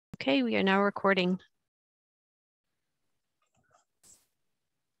Okay, we are now recording.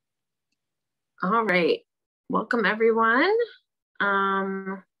 All right, welcome everyone. We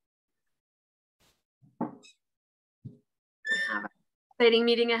have an exciting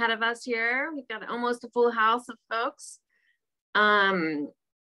meeting ahead of us here. We've got almost a full house of folks. Our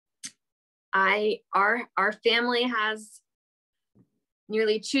family has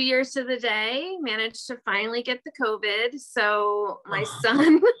nearly 2 years to the day managed to finally get the COVID. So my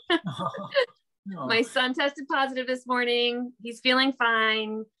son, my son tested positive this morning. He's feeling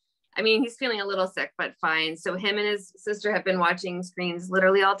fine. I mean, he's feeling a little sick, but fine. So him and his sister have been watching screens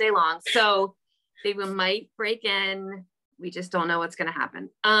literally all day long. So they might break in. We just don't know what's going to happen.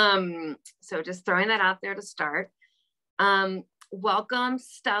 So just throwing that out there to start. Welcome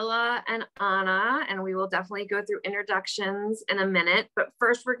Stella and Anna, and we will definitely go through introductions in a minute. But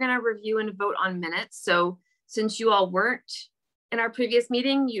first, we're going to review and vote on minutes. So since you all weren't in our previous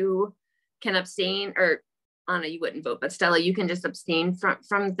meeting, you can abstain, or Anna, you wouldn't vote, but Stella, you can just abstain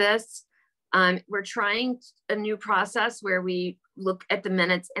from this. We're trying a new process where we look at the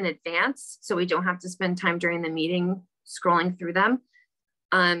minutes in advance, so we don't have to spend time during the meeting scrolling through them.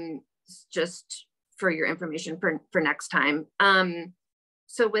 Just for your information for next time.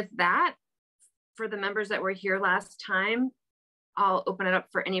 So with that, for the members that were here last time, I'll open it up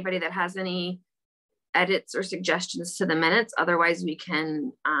for anybody that has any edits or suggestions to the minutes. Otherwise, we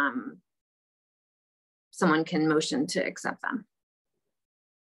can, someone can motion to accept them.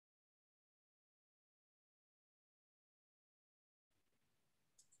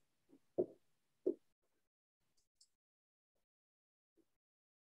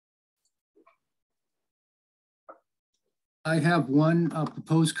 I have one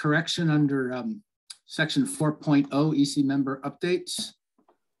proposed correction under section 4.0 EC member updates.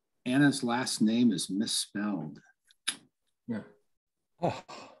 Anna's last name is misspelled. Yeah. Oh.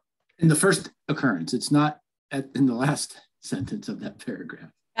 In the first occurrence, it's not in the last sentence of that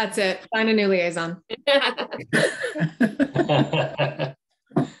paragraph. That's it. Find a new liaison. I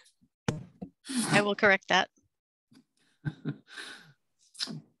will correct that. To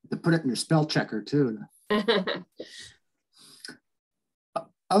put it in your spell checker too.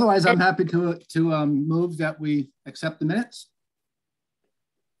 Otherwise, I'm happy to move that we accept the minutes.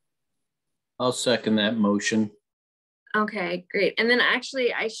 I'll second that motion. Okay, great. And then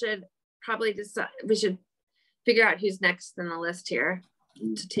actually, I should probably decide, we should figure out who's next in the list here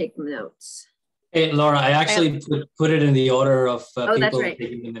to take notes. Hey, Laura, I actually put it in the order of people right.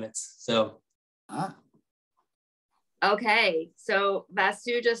 taking the minutes. So. Okay, so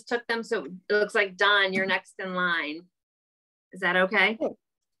Vasu just took them. So it looks like Don, you're next in line. Is that okay?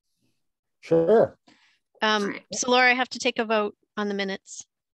 Sure. Right. So Laura, I have to take a vote on the minutes.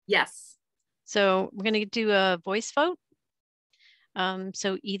 Yes. So we're going to do a voice vote.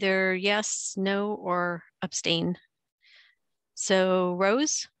 So either yes, no, or abstain. So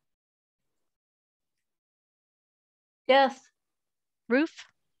Rose? Yes. Ruth?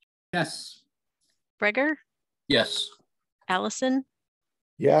 Yes. Breger? Yes. Allison?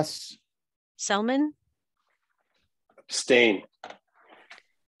 Yes. Selman? Abstain.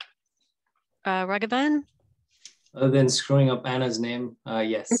 Raghavan? Other than screwing up Anna's name,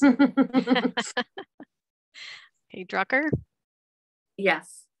 yes. Okay, Drucker?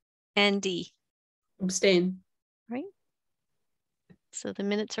 Yes. And D. Abstain. Right. So the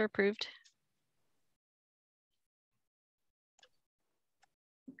minutes are approved.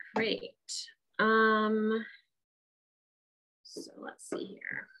 Great. So let's see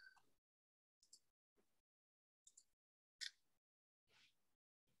here.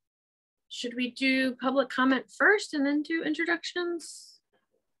 Should we do public comment first and then do introductions?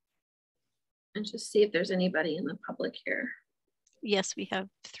 And just see if there's anybody in the public here. Yes, we have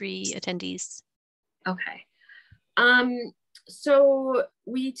 3 attendees. Okay. So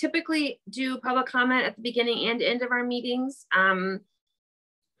we typically do public comment at the beginning and end of our meetings.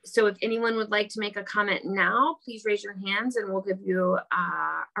 So if anyone would like to make a comment now, please raise your hands and we'll give you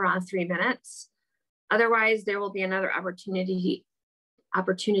around 3 minutes. Otherwise, there will be another opportunity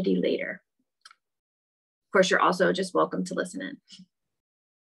later. Of course, you're also just welcome to listen in.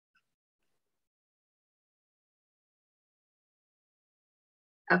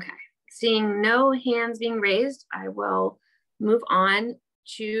 Okay, seeing no hands being raised, I will move on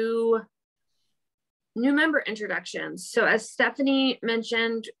to new member introductions. So as Stephanie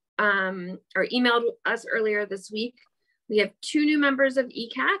mentioned or emailed us earlier this week, we have 2 new members of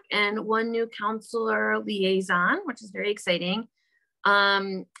ECAC and 1 new counselor liaison, which is very exciting.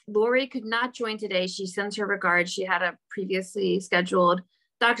 Lori could not join today. She sends her regards. She had a previously scheduled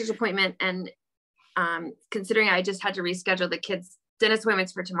doctor's appointment, and considering I just had to reschedule the kids dentist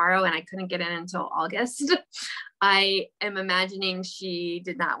appointments for tomorrow and I couldn't get in until August. I am imagining she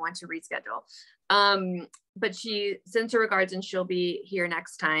did not want to reschedule. But she sends her regards and she'll be here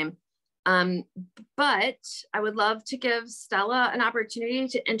next time. But I would love to give Stella an opportunity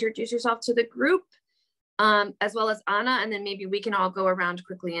to introduce herself to the group, as well as Anna, and then maybe we can all go around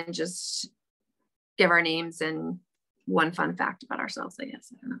quickly and just give our names and one fun fact about ourselves, I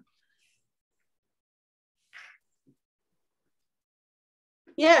guess. I don't know.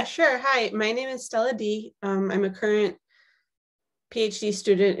 Yeah, sure. Hi, my name is Stella D. I'm a current PhD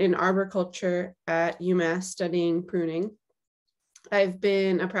student in arboriculture at UMass studying pruning. I've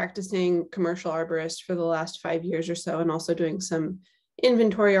been a practicing commercial arborist for the last 5 years or so, and also doing some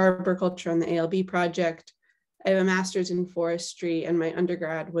inventory arboriculture on the ALB project. I have a master's in forestry, and my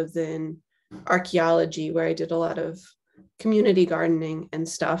undergrad was in archaeology, where I did a lot of community gardening and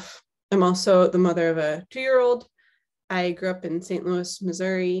stuff. I'm also the mother of a 2-year-old. I grew up in St. Louis,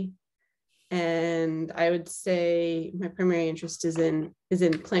 Missouri, and I would say my primary interest is in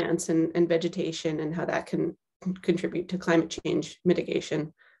plants and vegetation and how that can contribute to climate change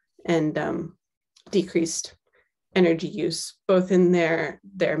mitigation and decreased energy use, both in their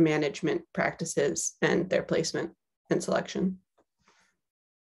management practices and their placement and selection.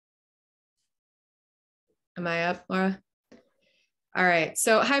 Am I up, Laura? All right.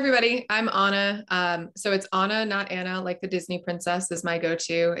 So hi, everybody. I'm Anna. So it's Anna, not Anna, like the Disney princess is my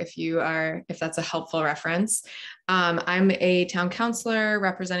go-to if that's a helpful reference. I'm a town councilor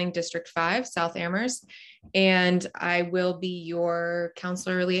representing District 5, South Amherst, and I will be your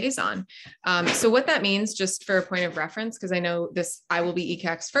counselor liaison. So what that means, just for a point of reference, because I know I will be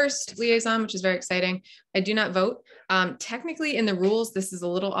ECAC's first liaison, which is very exciting. I do not vote. Technically in the rules, this is a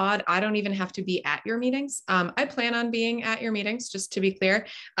little odd. I don't even have to be at your meetings. I plan on being at your meetings, just to be clear.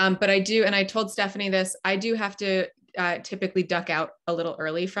 But I do, and I told Stephanie this, I do have to typically duck out a little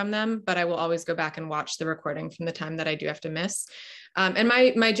early from them, but I will always go back and watch the recording from the time that I do have to miss. And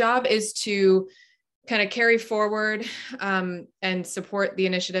my job is to kind of carry forward and support the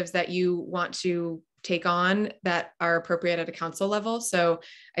initiatives that you want to take on that are appropriate at a council level. So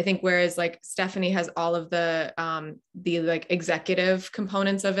I think whereas like Stephanie has all of the like executive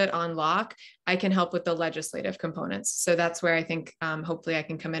components of it on lock, I can help with the legislative components. So that's where I think hopefully I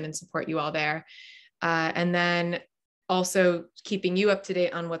can come in and support you all there. And then also keeping you up to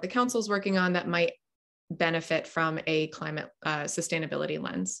date on what the council's working on that might benefit from a climate sustainability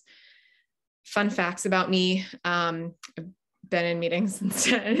lens. Fun facts about me. I've been in meetings since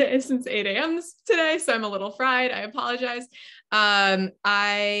 8 a.m. today, so I'm a little fried. I apologize.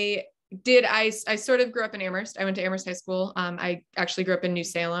 I sort of grew up in Amherst. I went to Amherst High School. I actually grew up in New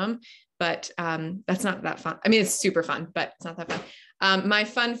Salem, but that's not that fun. I mean, it's super fun, but it's not that fun. My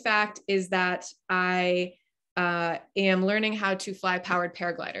fun fact is that I am learning how to fly powered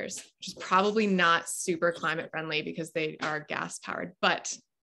paragliders, which is probably not super climate friendly because they are gas powered, but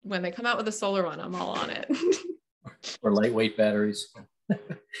when they come out with a solar one, I'm all on it. Or lightweight batteries.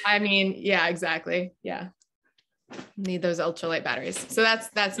 I mean, yeah, exactly. Yeah. Need those ultralight batteries. So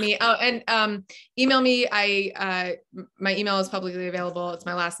that's me. Oh, and email me. My email is publicly available. It's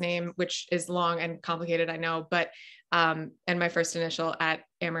my last name, which is long and complicated, I know, but and my first initial at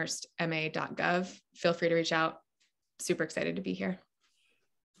amherstma.gov. Feel free to reach out. Super excited to be here.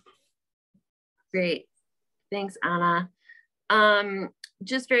 Great. Thanks, Anna.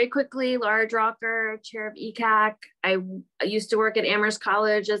 Just very quickly, Laura Drucker, chair of ECAC. I used to work at Amherst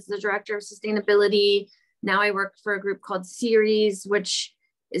College as the director of sustainability. Now I work for a group called Ceres, which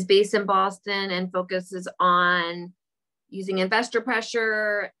is based in Boston and focuses on using investor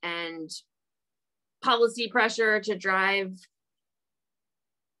pressure and policy pressure to drive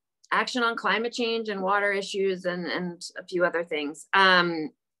action on climate change and water issues and a few other things.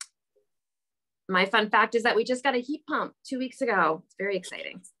 My fun fact is that we just got a heat pump 2 weeks ago. It's very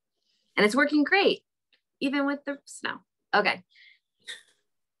exciting. And it's working great, even with the snow. Okay.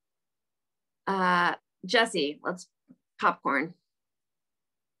 Jesse, let's popcorn.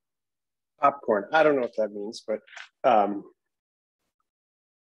 Popcorn. I don't know what that means, but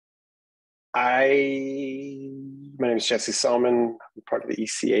my name is Jesse Selman. I'm part of the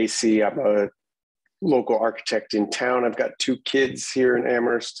ECAC. I'm a local architect in town. I've got 2 kids here in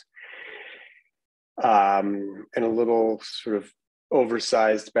Amherst. And a little sort of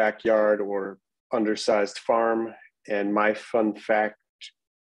oversized backyard or undersized farm. And my fun fact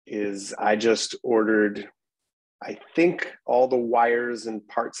is I just ordered, I think, all the wires and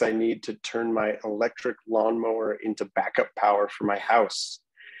parts I need to turn my electric lawnmower into backup power for my house.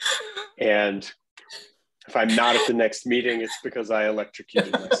 And if I'm not at the next meeting, it's because I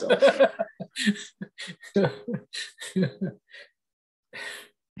electrocuted myself.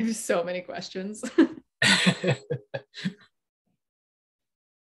 I have so many questions.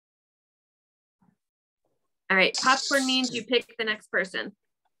 All right, popcorn means you pick the next person.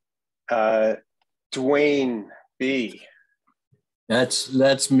 Dwayne B. That's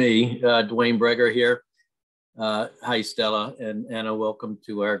me, Dwayne Breger here. Hi, Stella and Anna. Welcome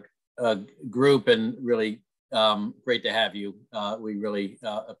to our group, and really great to have you. We really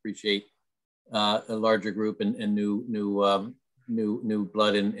appreciate a larger group and new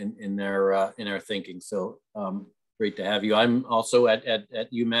blood in our thinking. So great to have you. I'm also at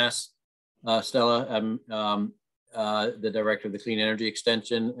UMass. Stella, I'm the director of the Clean Energy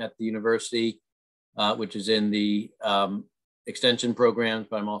Extension at the university, which is in the extension programs,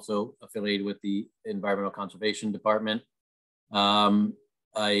 but I'm also affiliated with the Environmental Conservation Department. I'll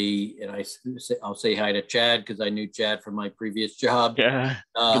say hi to Chad because I knew Chad from my previous job. Yeah,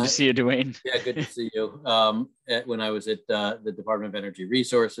 good to see you, Dwayne. Yeah, good to see you. When I was at the Department of Energy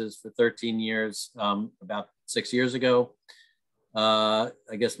Resources for 13 years, about 6 years ago. I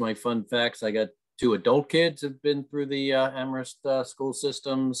guess my fun facts, I got 2 adult kids who've been through the Amherst school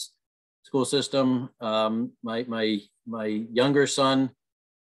system. My younger son,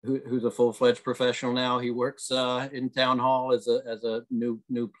 who's a full-fledged professional now, he works in town hall as a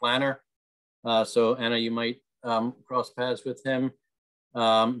new planner. So Anna, you might cross paths with him.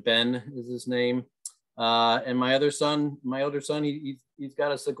 Ben is his name. And my older son, he's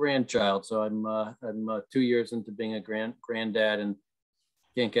got us a grandchild. So I'm 2 years into being a granddad and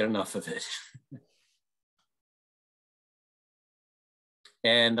can't get enough of it.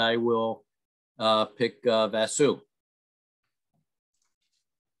 And I will pick Vasu.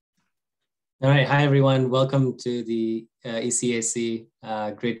 All right, hi everyone. Welcome to the ECAC.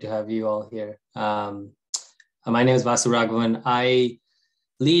 Great to have you all here. My name is Vasu Raghavan. I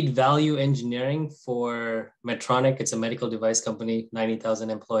lead value engineering for Medtronic. It's a medical device company, 90,000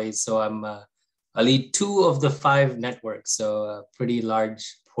 employees. So I lead 2 of the 5 networks. So a pretty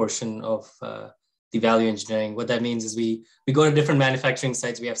large portion of the value engineering. What that means is we go to different manufacturing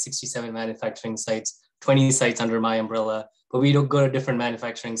sites. We have 67 manufacturing sites, 20 sites under my umbrella, but we don't go to different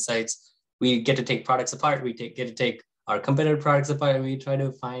manufacturing sites. We get to take products apart. We get to take our competitor products apart, and we try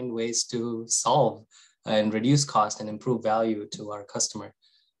to find ways to solve and reduce cost and improve value to our customer.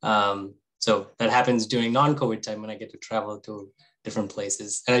 So that happens during non-COVID time when I get to travel to different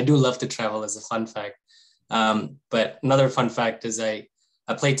places. And I do love to travel as a fun fact. But another fun fact is I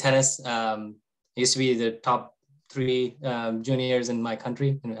play tennis. I used to be the top 3 juniors in my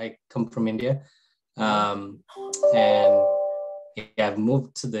country. And I come from India. And yeah, I've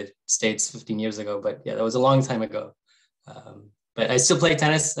moved to the States 15 years ago, but yeah, that was a long time ago. But I still play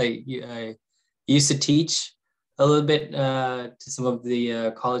tennis. I used to teach a little bit to some of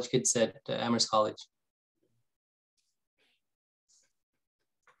the college kids at Amherst College.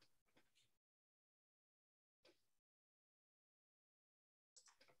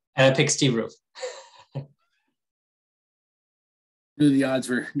 And I picked Steve Roof. The odds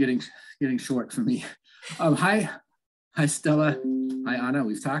were getting short for me. Hi, Stella. Hi, Anna.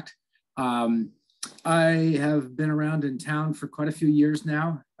 We've talked. I have been around in town for quite a few years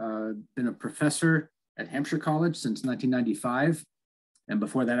now. Been a professor at Hampshire College since 1995. And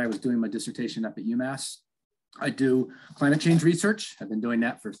before that, I was doing my dissertation up at UMass. I do climate change research. I've been doing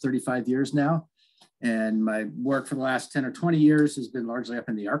that for 35 years now. And my work for the last 10 or 20 years has been largely up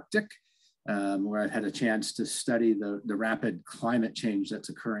in the Arctic, where I've had a chance to study the rapid climate change that's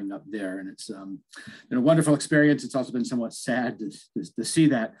occurring up there. And it's been a wonderful experience. It's also been somewhat sad to see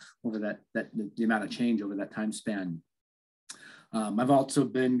that over the amount of change over that time span. I've also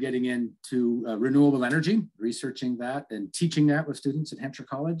been getting into renewable energy, researching that and teaching that with students at Hampshire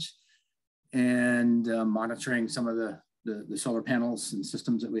College, and monitoring some of the solar panels and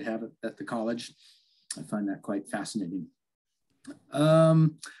systems that we have at the college. I find that quite fascinating.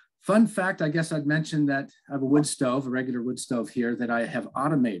 Fun fact, I guess I'd mention that I have a wood stove, a regular wood stove here that I have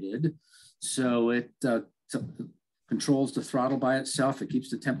automated. So it controls the throttle by itself. It keeps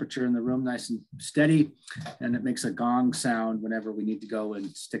the temperature in the room nice and steady, and it makes a gong sound whenever we need to go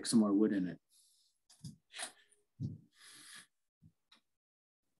and stick some more wood in it.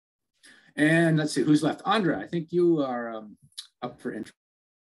 And let's see, who's left? Andra, I think you are up for intro.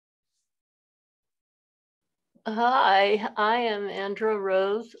 Hi, I am Andra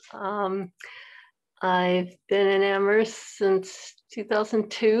Rose. I've been in Amherst since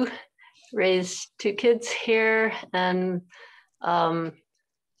 2002, raised 2 kids here, and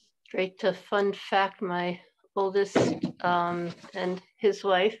great to fun fact, my oldest and his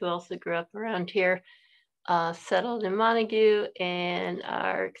wife, who also grew up around here, settled in Montague and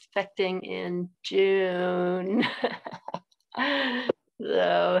are expecting in June.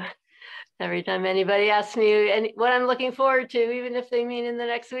 So every time anybody asks me what I'm looking forward to, even if they mean in the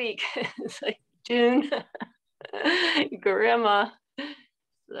next week, it's like June, Grandma.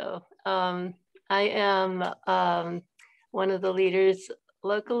 So I am one of the leaders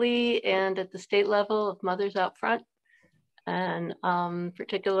locally and at the state level of Mothers Out Front, and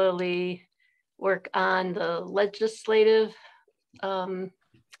particularly work on the legislative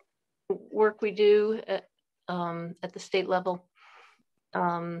work we do at the state level.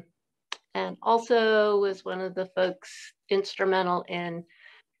 And also was one of the folks instrumental in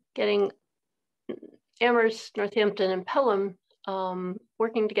getting Amherst, Northampton, and Pelham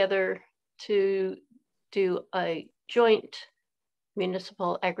working together to do a joint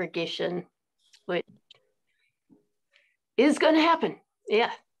municipal aggregation, which is going to happen.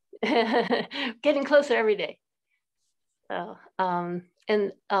 Yeah, getting closer every day. So, and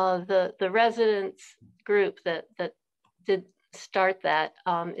the residents group that did start that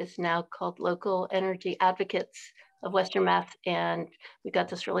is now called Local Energy Advocates of Western Mass, and we got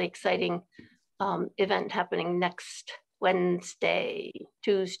this really exciting event happening next Tuesday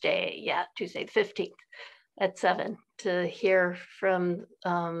the 15th at 7 to hear from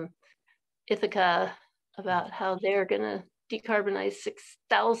Ithaca about how they're going to decarbonize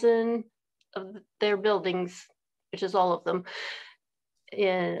 6,000 of their buildings, which is all of them,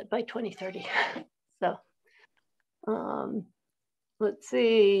 by 2030. So let's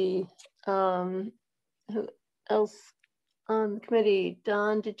see, who else on the committee?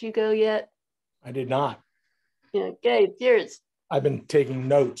 Don, did you go yet? I did not. Yeah, Gabe, yours. I've been taking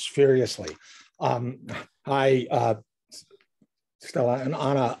notes furiously. Hi, Stella and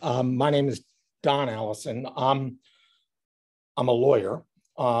Anna. My name is Don Allison. I'm a lawyer.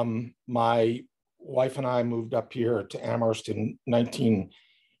 My wife and I moved up here to Amherst in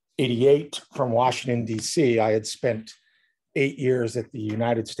 1988 from Washington, D.C. I had spent 8 years at the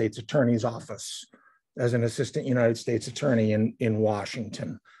United States Attorney's Office as an assistant United States attorney in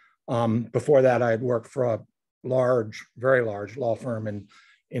Washington. Before that, I had worked for a very large law firm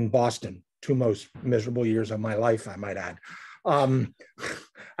in Boston, 2 most miserable years of my life, I might add. I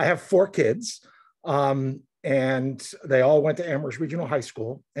have 4 kids, and they all went to Amherst Regional High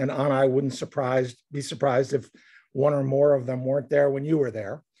School. And Anna, I wouldn't be surprised if one or more of them weren't there when you were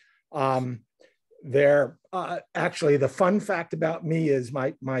there. Actually, the fun fact about me is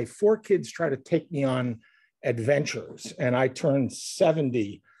my 4 kids try to take me on adventures, and I turned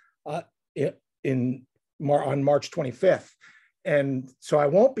 70 on March 25th. And so I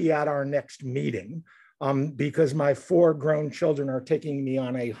won't be at our next meeting because my 4 grown children are taking me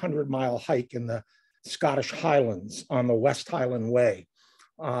on a 100-mile hike in the Scottish Highlands on the West Highland Way.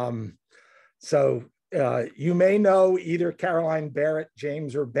 So you may know either Caroline Barrett,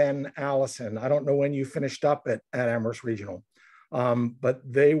 James, or Ben Allison. I don't know when you finished up at Amherst Regional, but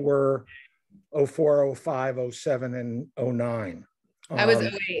they were 04, 05, 07, and 09. I was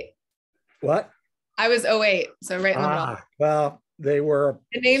 08. What? I was 08, so right in the middle. Well, they were.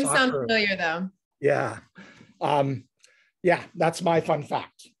 The names sound familiar though. Yeah. Yeah, that's my fun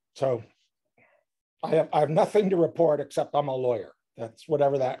fact. So I have nothing to report except I'm a lawyer. That's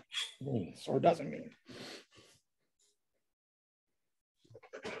whatever that means or doesn't mean.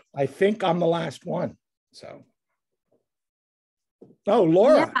 I think I'm the last one. So. Oh,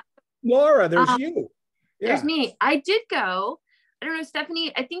 Laura. Yeah. Laura, there's you. Yeah. There's me. I did go. I don't know,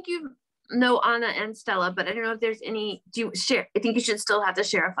 Stephanie, I think you know Anna and Stella, but I don't know if there's any, do you share? I think you should still have to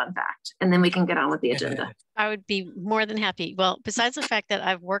share a fun fact, and then we can get on with the agenda. I would be more than happy. Well, besides the fact that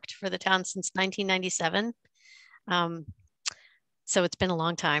I've worked for the town since 1997, so it's been a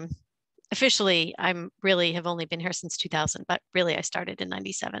long time. Officially, I'm really have only been here since 2000, but really I started in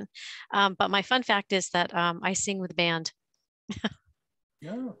 97. But my fun fact is that I sing with a band.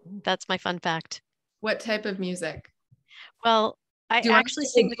 Yeah. That's my fun fact. What type of music? Well, do you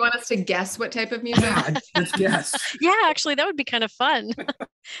want us to guess what type of music? Let's guess. Yeah, actually, that would be kind of fun.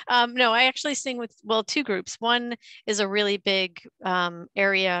 No, I actually sing with, 2 groups. One is a really big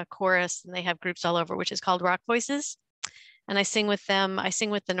area chorus, and they have groups all over, which is called Rock Voices. And I sing with them. I sing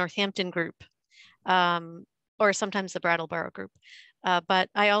with the Northampton group, or sometimes the Brattleboro group. But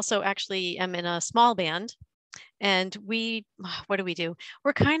I also actually am in a small band. And what do?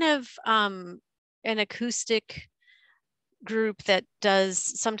 We're kind of an acoustic group that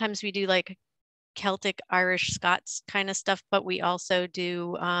sometimes we do like Celtic, Irish, Scots kind of stuff, but we also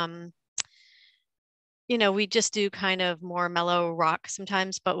do, we just do kind of more mellow rock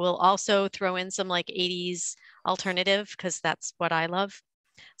sometimes, but we'll also throw in some like 80s alternative because that's what I love.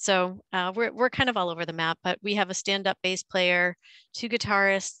 So we're kind of all over the map, but we have a stand-up bass player, 2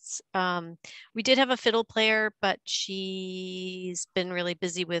 guitarists. We did have a fiddle player, but she's been really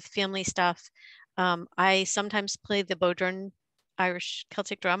busy with family stuff. I sometimes play the bodhrán Irish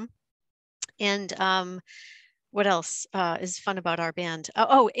Celtic drum. And what else is fun about our band?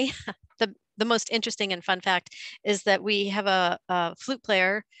 The most interesting and fun fact is that we have a flute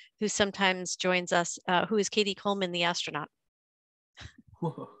player who sometimes joins us, who is Katie Coleman, the astronaut.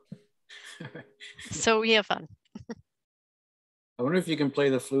 So we have fun. I wonder if you can play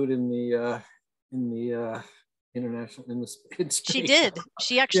the flute in the international in space. She did.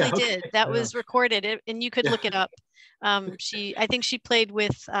 She actually did. That was recorded, and you could look it up. I think she played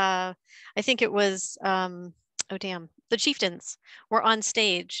with. I think it was. The Chieftains were on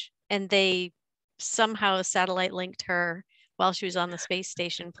stage, and they somehow satellite linked her while she was on the space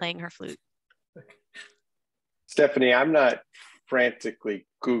station playing her flute. Stephanie, I'm not frantically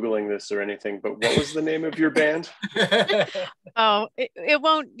Googling this or anything, but what was the name of your band?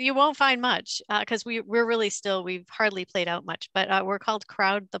 You won't find much because we're really still, we've hardly played out much, but we're called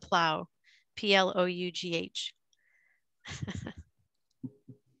Crowd the Plough, Plough.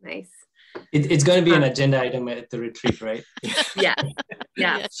 Nice. It's going to be an agenda item at the retreat, right? Yeah.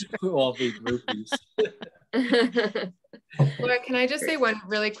 Yeah. We'll all be groupies. Laura, can I just say one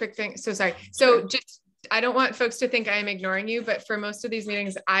really quick thing? So sorry. So just, I don't want folks to think I am ignoring you, but for most of these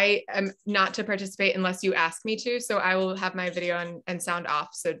meetings, I am not to participate unless you ask me to. So I will have my video and sound off.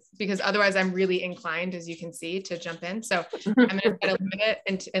 So because otherwise I'm really inclined, as you can see, to jump in. So I'm going to try to limit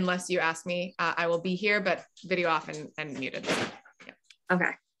it unless you ask me. I will be here, but video off and muted. Yeah.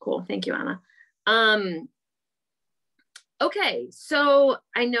 Okay, cool. Thank you, Anna. Okay, so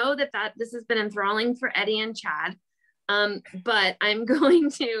I know that this has been enthralling for Eddie and Chad. But I'm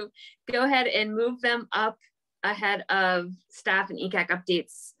going to go ahead and move them up ahead of staff and ECAC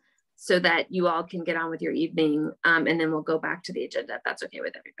updates so that you all can get on with your evening. And then we'll go back to the agenda if that's okay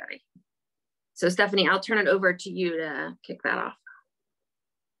with everybody. So Stephanie, I'll turn it over to you to kick that off.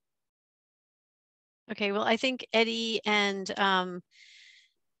 Okay, well, I think Eddie and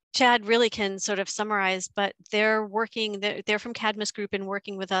Chad really can sort of summarize, but they're from Cadmus Group and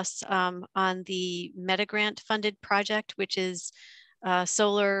working with us on the MetaGrant funded project, which is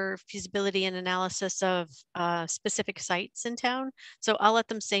solar feasibility and analysis of specific sites in town. So I'll let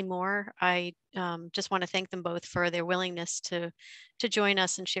them say more. I just want to thank them both for their willingness to join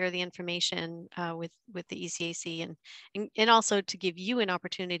us and share the information with the ECAC and also to give you an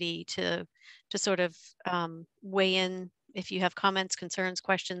opportunity to sort of weigh in. If you have comments, concerns,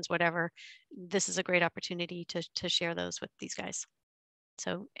 questions, whatever, this is a great opportunity to share those with these guys.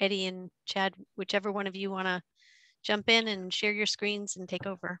 So Eddie and Chad, whichever one of you want to jump in and share your screens and take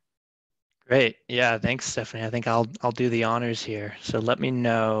over. Great. Yeah, thanks, Stephanie. I think I'll do the honors here. So let me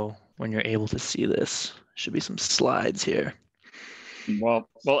know when you're able to see this. Should be some slides here. Well,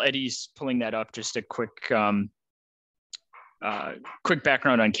 Eddie's pulling that up, just a quick background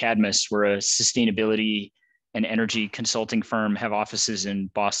on Cadmus. We're a sustainability and energy consulting firm, have offices in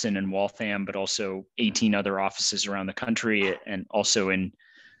Boston and Waltham, but also 18 other offices around the country and also in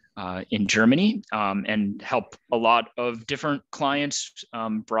Germany, and help a lot of different clients,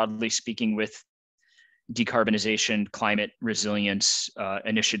 broadly speaking, with decarbonization, climate resilience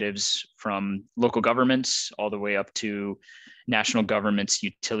initiatives from local governments all the way up to national governments,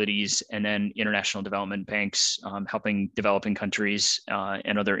 utilities, and then international development banks, helping developing countries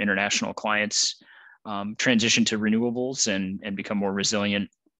and other international clients transition to renewables and become more resilient.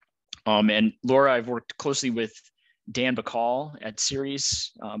 And Laura, I've worked closely with Dan Bacall at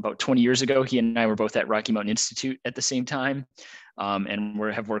Ceres about 20 years ago. He and I were both at Rocky Mountain Institute at the same time, and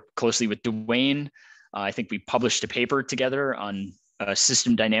have worked closely with Dwayne. I think we published a paper together on a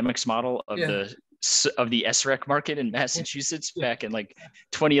system dynamics model of the SREC market in Massachusetts back in like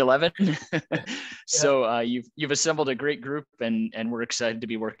 2011. So you've assembled a great group, and we're excited to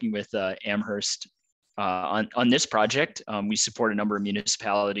be working with Amherst on this project. We support a number of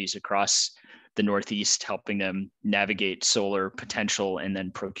municipalities across the Northeast, helping them navigate solar potential and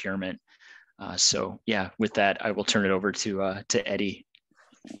then procurement. So yeah, with that, I will turn it over to Eddie.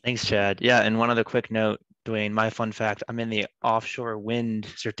 Thanks, Chad. Yeah, and one other quick note, Dwayne, my fun fact, I'm in the offshore wind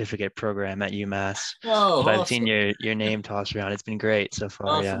certificate program at UMass. Oh, so awesome. I've seen your name tossed around. It's been great so far.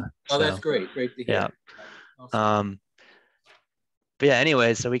 Awesome. Yeah. Oh, that's great. Great to hear. Yeah. Awesome. But yeah,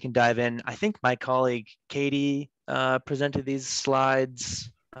 anyway, so we can dive in. I think my colleague Katie presented these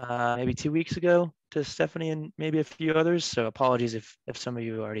slides maybe 2 weeks ago to Stephanie and maybe a few others. So apologies if some of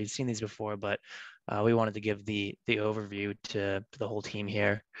you have already seen these before, but we wanted to give the overview to the whole team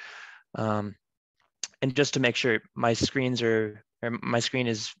here. And just to make sure my screens are or my screen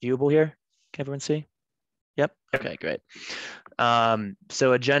is viewable here. Can everyone see? Yep. Okay, great.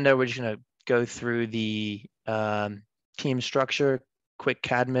 So agenda, we're just going to go through the team structure, quick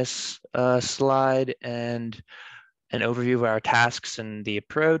Cadmus slide, and an overview of our tasks and the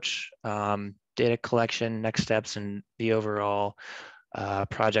approach, data collection, next steps, and the overall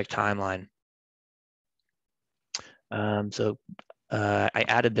project timeline. I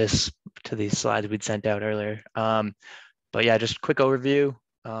added this to the slides we'd sent out earlier. But yeah, just a quick overview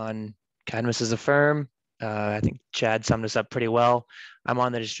on Cadmus as a firm. I think Chad summed us up pretty well. I'm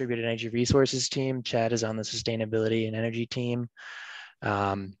on the distributed energy resources team. Chad is on the sustainability and energy team.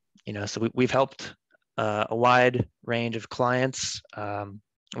 So we've helped a wide range of clients.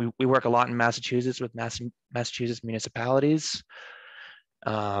 We work a lot in Massachusetts with Massachusetts municipalities.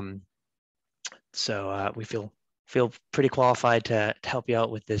 So we feel pretty qualified to help you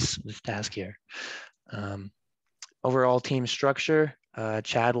out with this task here. Overall team structure,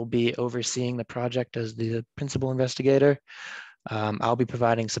 Chad will be overseeing the project as the principal investigator. I'll be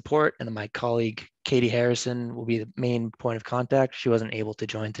providing support, and then my colleague, Katie Harrison, will be the main point of contact. She wasn't able to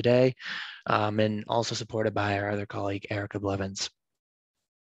join today, and also supported by our other colleague, Erica Blevins.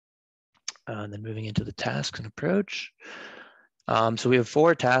 And then moving into the tasks and approach. So we have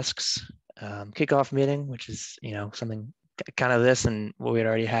 4 tasks. Kickoff meeting, which is, something kind of this and what we had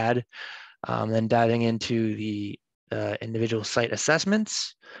already had. Then diving into the individual site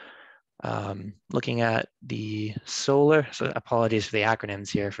assessments, looking at the solar, so apologies for the acronyms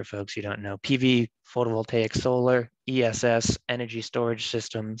here for folks who don't know, PV, photovoltaic solar, ESS, energy storage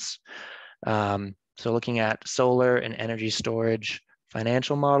systems. So looking at solar and energy storage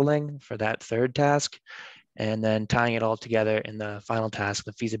financial modeling for that 3rd task, and then tying it all together in the final task,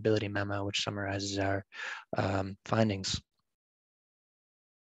 the feasibility memo, which summarizes our findings.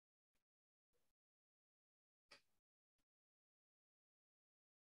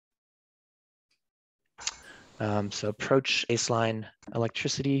 So approach baseline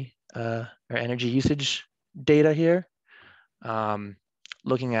electricity or energy usage data here.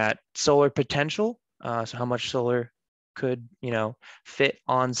 Looking at solar potential, so how much solar could fit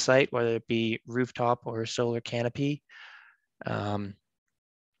on site, whether it be rooftop or solar canopy.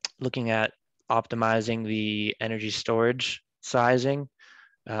 Looking at optimizing the energy storage sizing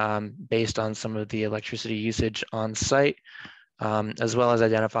based on some of the electricity usage on site, as well as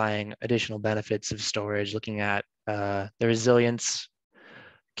identifying additional benefits of storage, looking at the resilience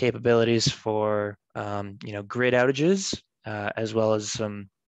capabilities for grid outages, as well as some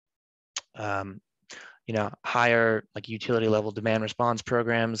higher like utility level demand response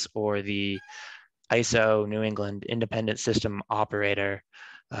programs, or the ISO New England Independent System Operator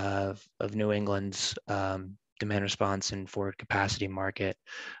of New England's demand response and forward capacity market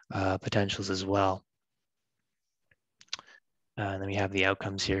potentials as well. And then we have the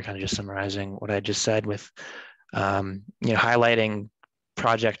outcomes here, kind of just summarizing what I just said with highlighting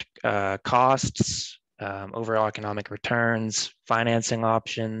project costs, overall economic returns, financing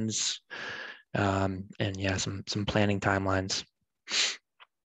options, and yeah, some planning timelines.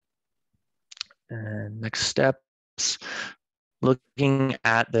 And next steps, looking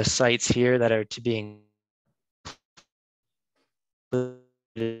at the sites here that are to be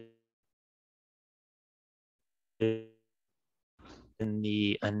included in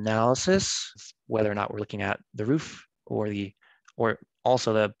the analysis, whether or not we're looking at the roof or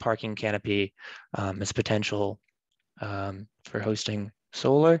also the parking canopy as potential for hosting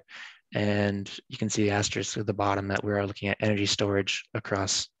solar. And you can see the asterisk at the bottom that we are looking at energy storage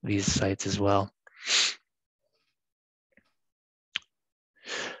across these sites as well.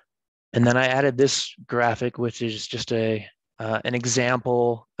 And then I added this graphic, which is just an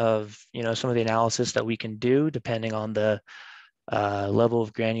example of some of the analysis that we can do depending on the level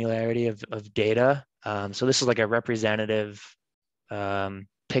of granularity of data. So this is like a representative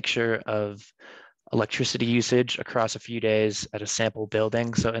picture of electricity usage across a few days at a sample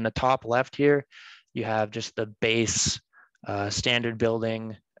building. So in the top left here, you have just the base standard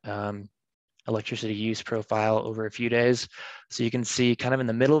building electricity use profile over a few days. So you can see kind of in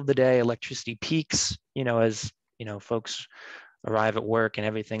the middle of the day, electricity peaks, as folks arrive at work and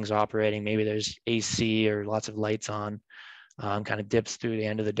everything's operating. Maybe there's AC or lots of lights on. Kind of dips through the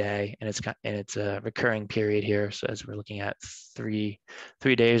end of the day, and it's a recurring period here. So as we're looking at three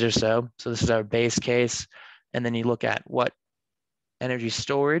days or so. So this is our base case, and then you look at what energy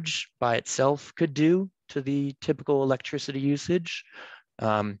storage by itself could do to the typical electricity usage.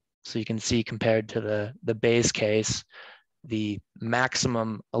 So you can see compared to the base case, the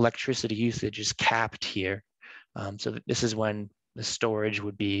maximum electricity usage is capped here. So this is when the storage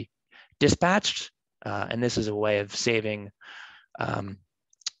would be dispatched. And this is a way of saving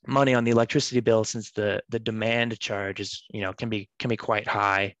money on the electricity bill, since the demand charge is, can be quite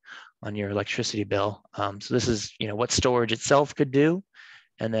high on your electricity bill. So this is, what storage itself could do.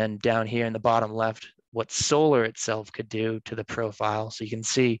 And then down here in the bottom left, what solar itself could do to the profile. So you can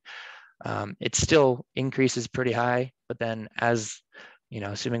see it still increases pretty high, but then as,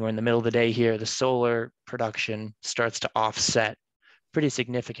 assuming we're in the middle of the day here, the solar production starts to offset pretty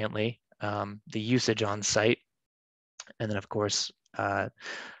significantly the usage on site. And then of course,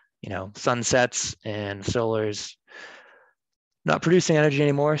 sunsets and solar's not producing energy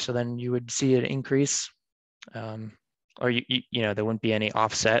anymore. So then you would see an increase, or there wouldn't be any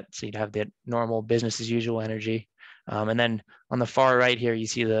offset. So you'd have the normal business as usual energy. And then on the far right here, you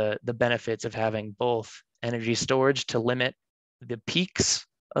see the benefits of having both energy storage to limit the peaks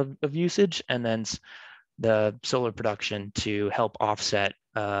of usage, and then the solar production to help offset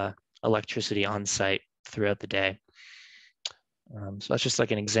electricity on site throughout the day. So that's just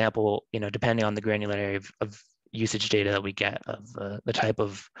like an example, depending on the granularity of usage data that we get, of the type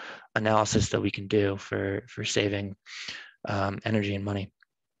of analysis that we can do for saving energy and money.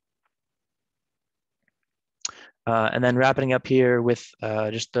 And then wrapping up here with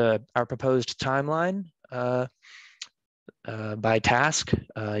just our proposed timeline by task.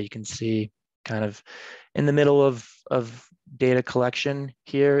 You can see kind of in the middle of data collection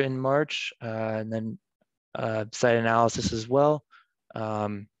here in March, and then site analysis as well.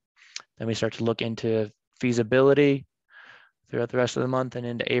 Then we start to look into feasibility throughout the rest of the month and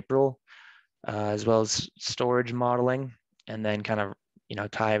into April, as well as storage modeling, and then kind of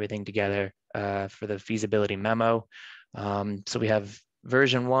tie everything together for the feasibility memo. So we have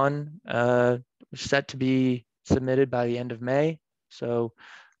version 1 set to be submitted by the end of May. So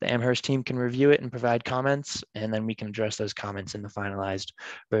the Amherst team can review it and provide comments, and then we can address those comments in the finalized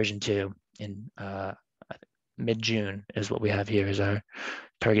version 2 in mid-June is what we have here as our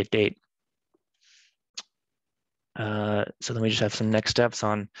target date. So then we just have some next steps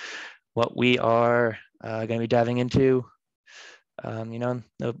on what we are going to be diving into,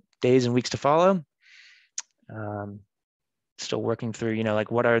 the days and weeks to follow. Still working through,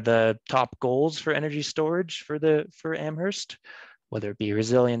 like what are the top goals for energy storage for Amherst, whether it be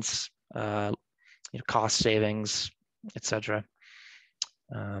resilience, cost savings, etc.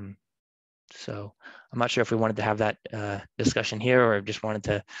 So I'm not sure if we wanted to have that discussion here, or just wanted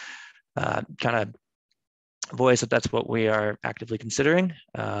to kind of voice that that's what we are actively considering.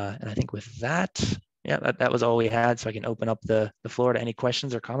 And I think with that, yeah, that was all we had. So I can open up the floor to any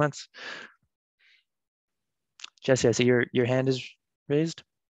questions or comments. Jesse, I see your hand is raised.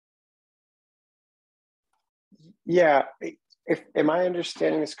 Yeah, am I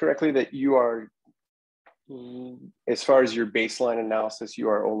understanding this correctly, that you are, as far as your baseline analysis, you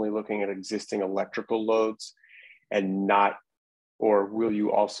are only looking at existing electrical loads and not, or will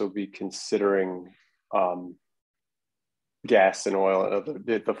you also be considering gas and oil,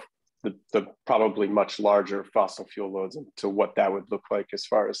 the probably much larger fossil fuel loads, and to what that would look like as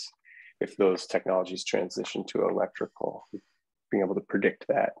far as if those technologies transition to electrical, being able to predict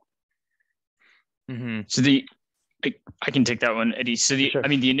that? Mm-hmm. So I can take that one, Eddie. So sure.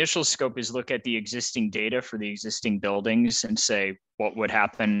 The initial scope is look at the existing data for the existing buildings and say what would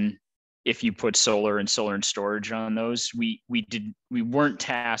happen if you put solar and storage on those. We weren't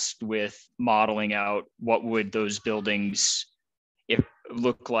tasked with modeling out what would those buildings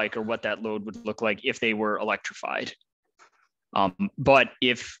look like, or what that load would look like if they were electrified. But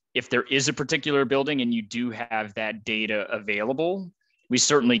if there is a particular building and you do have that data available, we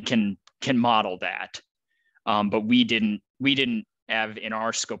certainly can model that. But we didn't have in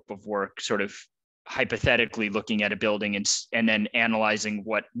our scope of work sort of hypothetically looking at a building and then analyzing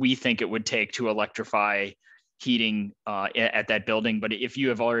what we think it would take to electrify heating at that building. But if you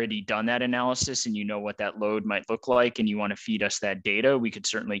have already done that analysis and you know what that load might look like and you want to feed us that data, we could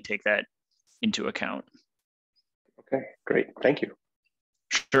certainly take that into account. Okay, great. Thank you.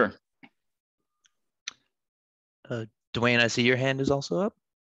 Sure. Dwayne, I see your hand is also up.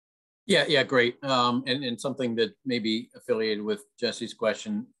 Yeah, great. And something that may be affiliated with Jesse's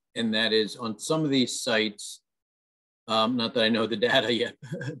question, and that is on some of these sites, not that I know the data yet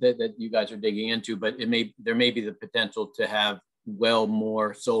that you guys are digging into, but there may be the potential to have well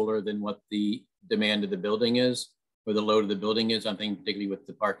more solar than what the demand of the building is, or the load of the building is. I'm thinking particularly with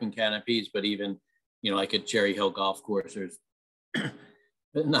the parking canopies, but even, like at Cherry Hill Golf Course, there's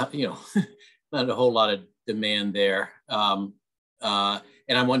not a whole lot of demand there.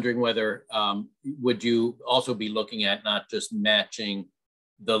 And I'm wondering whether would you also be looking at not just matching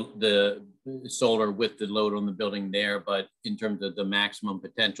the solar with the load on the building there, but in terms of the maximum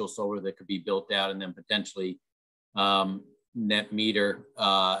potential solar that could be built out, and then potentially net meter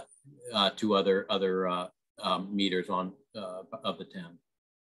to other meters on of the town.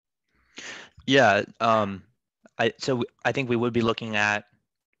 Yeah, so I think we would be looking at,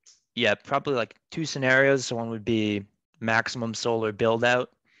 yeah, probably like two scenarios. So one would be maximum solar build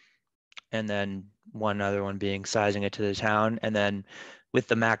out, and then one other one being sizing it to the town. And then with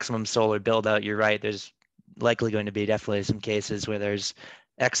the maximum solar build out, you're right, there's likely going to be definitely some cases where there's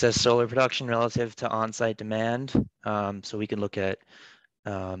excess solar production relative to on-site demand. So we could look at,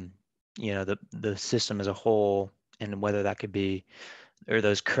 you know, the system as a whole, and whether that could be, or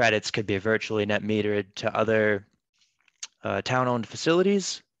those credits could be virtually net metered to other town-owned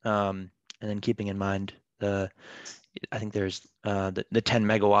facilities. And then keeping in mind I think there's the 10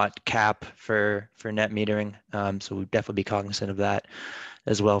 megawatt cap for net metering. So we'd definitely be cognizant of that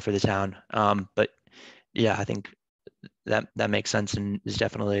as well for the town. But yeah, I think that makes sense and is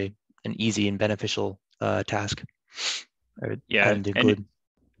definitely an easy and beneficial task. Yeah,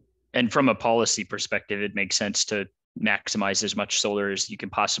 and from a policy perspective, it makes sense to maximize as much solar as you can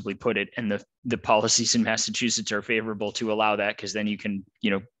possibly put it. And the policies in Massachusetts are favorable to allow that, because then you can,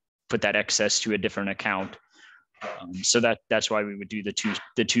 you know, put that excess to a different account. So that's why we would do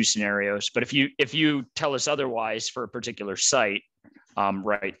the two scenarios. But if you tell us otherwise for a particular site,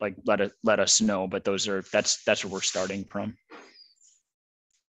 right, like let us know. But that's where we're starting from.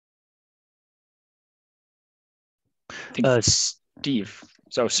 I think Steve.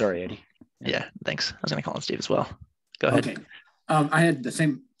 So sorry, Eddie. Yeah, thanks. I was going to call on Steve as well. Go ahead. Okay. I had the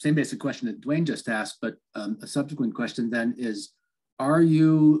same basic question that Dwayne just asked, but a subsequent question then is, are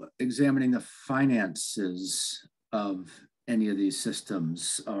you examining the finances of any of these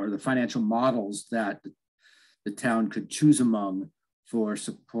systems, or the financial models that the town could choose among for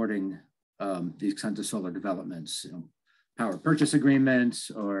supporting these kinds of solar developments? You know, power purchase agreements,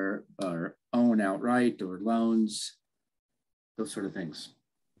 or own outright, or loans, those sort of things.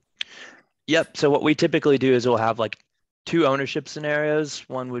 Yep. So what we typically do is we'll have like two ownership scenarios.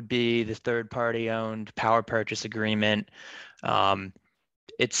 One would be the third-party owned power purchase agreement.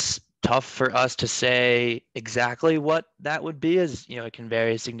 It's tough for us to say exactly what that would be, as you know, it can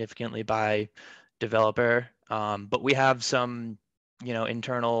vary significantly by developer. But we have some, you know,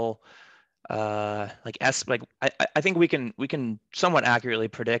 internal I think we can somewhat accurately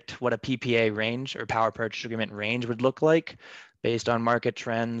predict what a PPA range or power purchase agreement range would look like based on market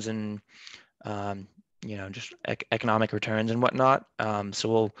trends and you know, just economic returns and whatnot.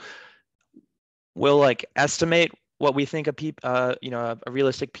 So we'll like estimate what we think you know, a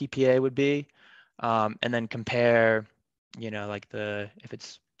realistic PPA would be, and then compare, you know, like if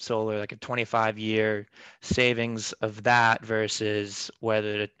it's solar, like a 25-year savings of that versus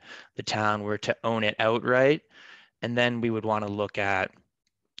whether the town were to own it outright. And then we would want to look at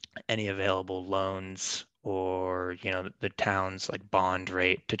any available loans, or, you know, the town's like bond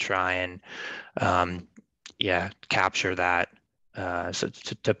rate to try and capture that. So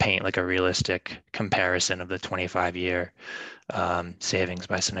to paint like a realistic comparison of the 25-year savings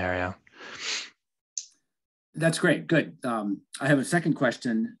by scenario. That's great, good. I have a second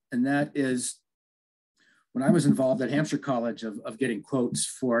question, and that is, when I was involved at Hampshire College of getting quotes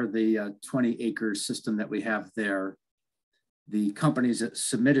for the 20-acre system that we have there, the companies that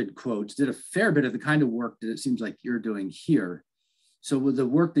submitted quotes did a fair bit of the kind of work that it seems like you're doing here. So with the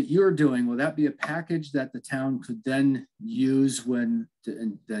work that you're doing, will that be a package that the town could then use and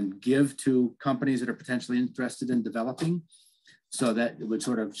then give to companies that are potentially interested in developing, so that it would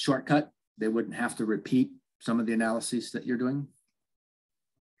sort of shortcut? They wouldn't have to repeat some of the analyses that you're doing?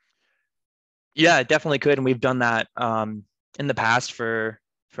 Yeah, it definitely could. And we've done that in the past for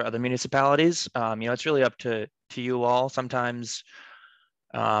other municipalities. You know, it's really up to you all. Sometimes,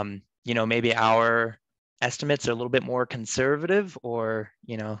 you know, maybe our estimates are a little bit more conservative, or,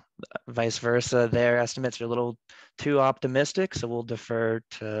 you know, vice versa, their estimates are a little too optimistic. So we'll defer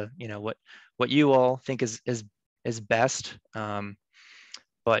to, you know, what you all think is best.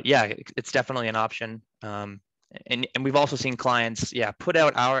 But yeah, it's definitely an option. And we've also seen clients, put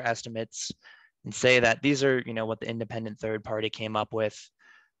out our estimates and say that these are, you know, what the independent third party came up with.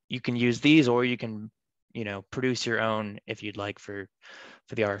 You can use these, or you can, you know, produce your own if you'd like for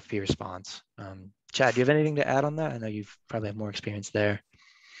the RFP response. Chad, do you have anything to add on that? I know you've probably have more experience there.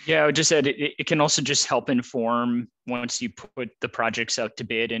 Yeah, I would just add it can also just help inform, once you put the projects out to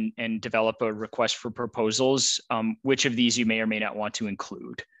bid and develop a request for proposals, which of these you may or may not want to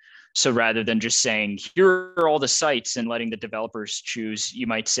include. So rather than just saying, here are all the sites and letting the developers choose, you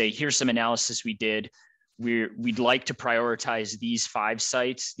might say, here's some analysis we did. We'd like to prioritize these 5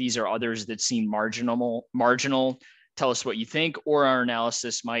 sites. These are others that seem marginal. Tell us what you think. Or our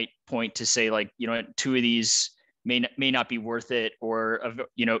analysis might point to say, like, you know, 2 of these may not be worth it, or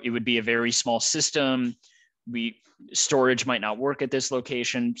it would be a very small system. Storage might not work at this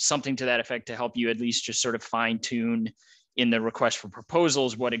location, something to that effect, to help you at least just sort of fine tune in the request for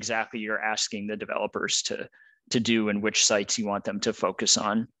proposals what exactly you're asking the developers to do and which sites you want them to focus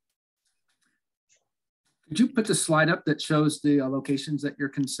on. Could you put the slide up that shows the locations that you're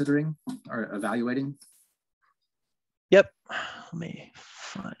considering or evaluating? Yep. Let me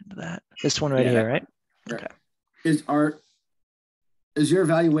find that. This one right here, right? Okay. Is your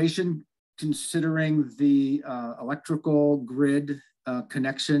evaluation considering the electrical grid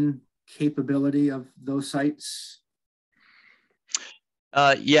connection capability of those sites?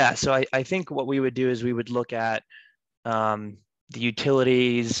 Yeah, so I think what we would do is we would look at the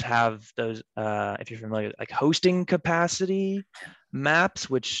utilities have those, if you're familiar, like hosting capacity maps,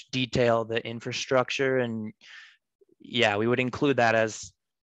 which detail the infrastructure. And yeah, we would include that as,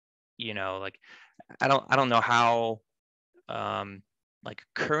 like, I don't know how like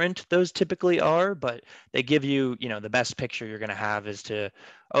current those typically are, but they give you, the best picture you're going to have is to,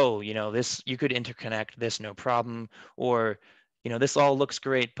 oh, this, you could interconnect this, no problem. Or, this all looks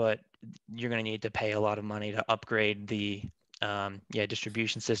great, but you're going to need to pay a lot of money to upgrade the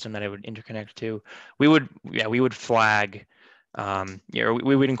distribution system that it would interconnect to. We would flag,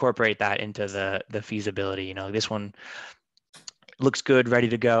 we would incorporate that into the feasibility. This one looks good, ready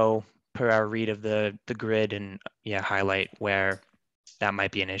to go per our read of the grid, and highlight where that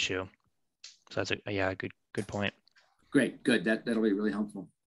might be an issue. So that's a good point. Great, good. That'll be really helpful.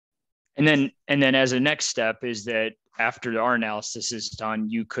 And then as a next step is that after our analysis is done,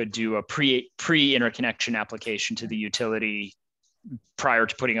 you could do a pre-interconnection application to the utility prior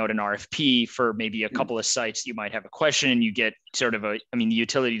to putting out an RFP for maybe a couple of sites. You might have a question, and you get sort of the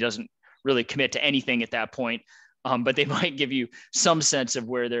utility doesn't really commit to anything at that point, but they might give you some sense of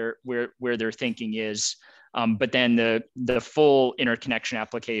where their thinking is. But then the full interconnection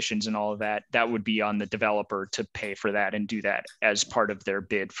applications and all of that would be on the developer to pay for that and do that as part of their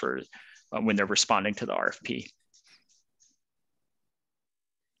bid for when they're responding to the RFP.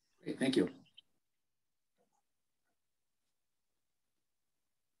 Great, thank you.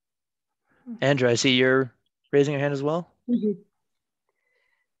 Andrew, I see you're raising your hand as well. Mm-hmm.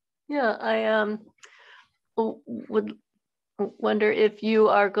 Yeah, I would wonder if you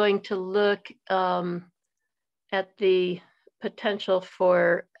are going to look at the potential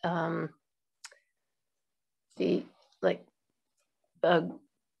for the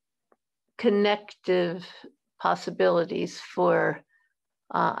connective possibilities for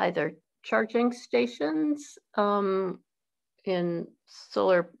either charging stations in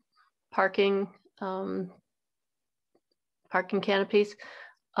solar parking canopies,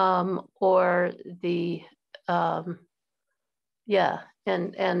 or the and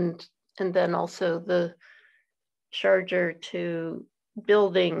then also the charger to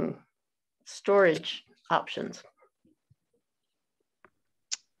building storage options.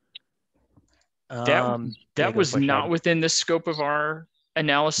 That was not within the scope of our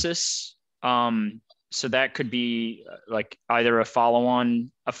analysis. So that could be like either a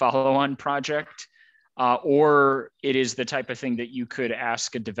follow-on project, or it is the type of thing that you could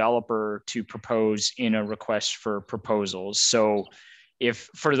ask a developer to propose in a request for proposals. So if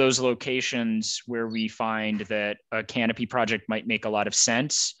for those locations where we find that a canopy project might make a lot of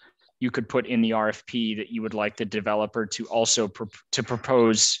sense, you could put in the RFP that you would like the developer to also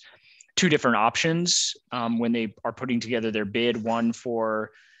propose two different options when they are putting together their bid, one for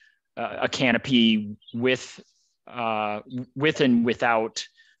a canopy with and without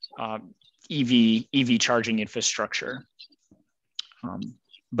EV charging infrastructure.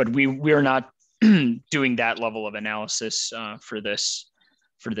 But we are not doing that level of analysis for this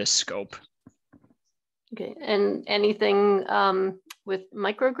scope. Okay, and anything with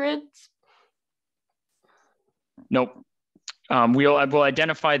microgrids? Nope. We'll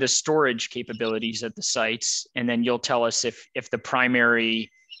identify the storage capabilities at the sites, and then you'll tell us if the primary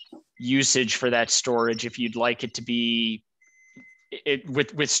usage for that storage, if you'd like it to be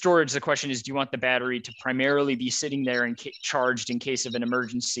with storage, the question is, do you want the battery to primarily be sitting there and charged in case of an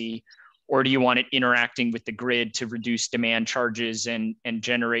emergency, or do you want it interacting with the grid to reduce demand charges and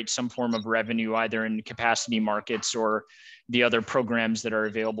generate some form of revenue, either in capacity markets or the other programs that are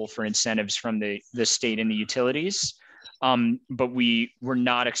available for incentives from the state and the utilities? But we're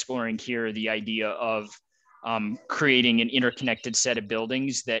not exploring here the idea of creating an interconnected set of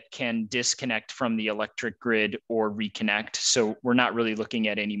buildings that can disconnect from the electric grid or reconnect. So we're not really looking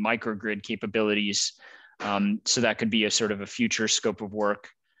at any microgrid capabilities. So that could be a sort of a future scope of work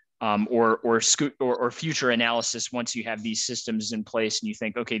or future analysis once you have these systems in place and you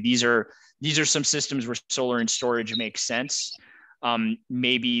think, okay, these are some systems where solar and storage makes sense.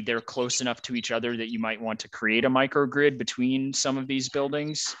 Maybe they're close enough to each other that you might want to create a microgrid between some of these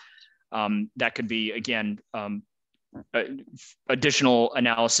buildings. That could be, again, additional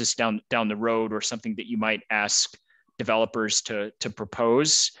analysis down the road, or something that you might ask developers to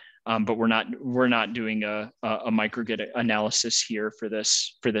propose. But we're not doing a microgrid analysis here for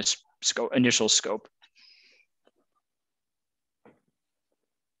this initial scope.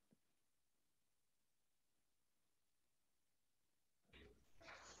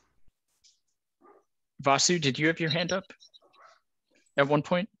 Vasu, did you have your hand up at one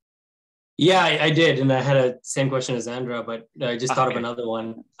point? Yeah, I did, and I had a same question as Andra, but I just thought of another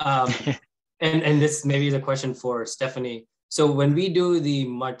one. And this maybe is a question for Stephanie. So when we do the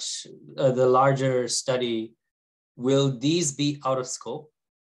larger study, will these be out of scope?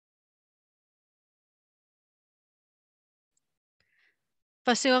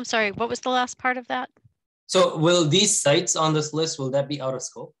 Vasu, I'm sorry, what was the last part of that? So will these sites on this list, will that be out of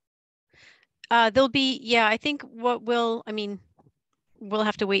scope? They'll be, yeah, I think we'll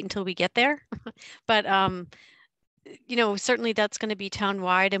have to wait until we get there. But, certainly that's going to be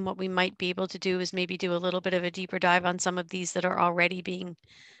town-wide, and what we might be able to do is maybe do a little bit of a deeper dive on some of these that are already being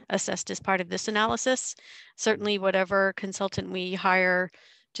assessed as part of this analysis. Certainly whatever consultant we hire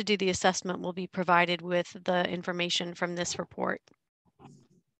to do the assessment will be provided with the information from this report.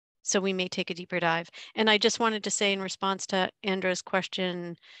 So we may take a deeper dive. And I just wanted to say, in response to Andra's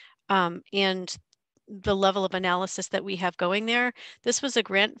question, and the level of analysis that we have going there, this was a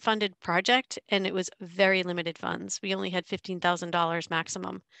grant funded project and it was very limited funds. We only had $15,000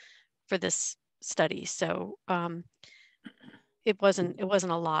 maximum for this study. So it wasn't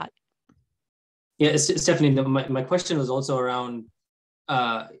a lot. Yeah, Stephanie, my question was also around,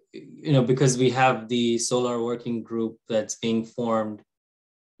 because we have the solar working group that's being formed,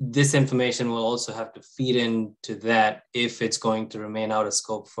 this information will also have to feed into that if it's going to remain out of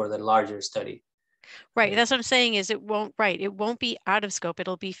scope for the larger study. Right. That's what I'm saying is it won't be out of scope.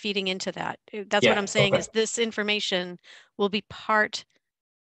 It'll be feeding into that. That's what I'm saying is this information will be presented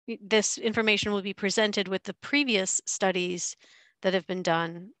with the previous studies that have been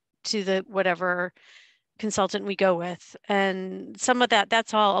done to the whatever consultant we go with. And some of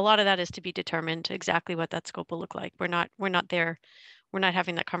that's all, a lot of that is to be determined exactly what that scope will look like. We're not there. We're not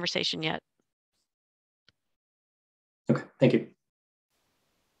having that conversation yet. Okay, thank you.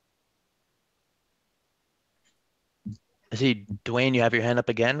 I see, Dwayne, you have your hand up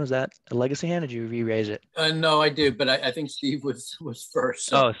again. Was that a legacy hand? Or did you re-raise it? No, I did, but I think Steve was first.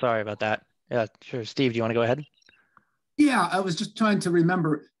 So. Oh, sorry about that. Yeah, sure. Steve, do you want to go ahead? Yeah, I was just trying to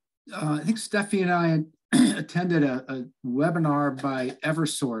remember. I think Steffi and I attended a webinar by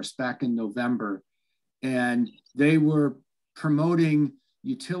Eversource back in November, and they were promoting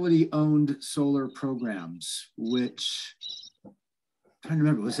utility-owned solar programs, which I'm trying to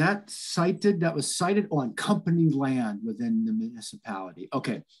remember, was that cited? That was cited on company land within the municipality.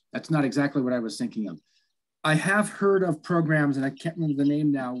 Okay, that's not exactly what I was thinking of. I have heard of programs, and I can't remember the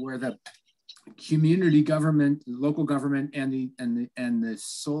name now, where the community government, the local government, and the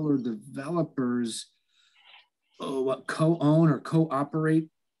solar developers co-own or co-operate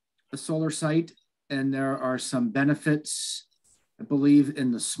a solar site, and there are some benefits, I believe,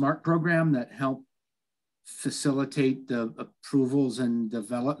 in the SMART program that help facilitate the approvals and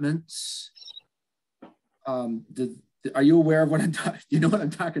developments. Are you aware of what I'm talking? You know what I'm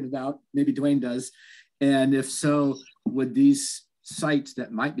talking about? Maybe Dwayne does. And if so, would these sites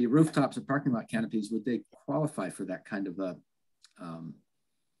that might be rooftops or parking lot canopies, would they qualify for that kind of a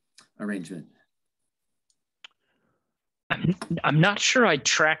arrangement? I'm not sure I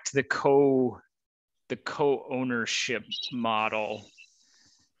tracked the co-ownership model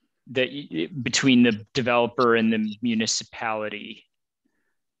that between the developer and the municipality.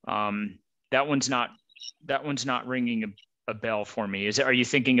 That one's not ringing a bell for me. Are you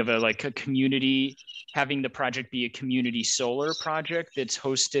thinking of a community, having the project be a community solar project that's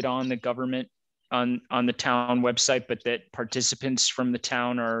hosted on the government, on the town website, but that participants from the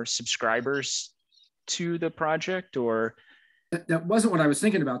town are subscribers to the project? Or that wasn't what I was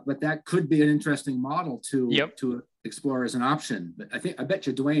thinking about, but that could be an interesting model to explore as an option. But I bet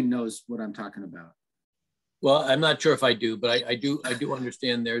you Dwayne knows what I'm talking about. Well, I'm not sure if I do, but I do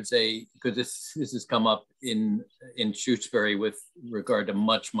understand there's because this has come up in Shutesbury with regard to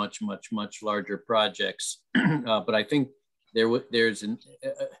much larger projects. But I think there's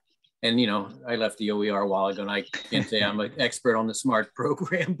and I left the OER a while ago, and I can't say I'm an expert on the SMART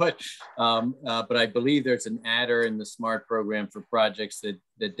program, but I believe there's an adder in the SMART program for projects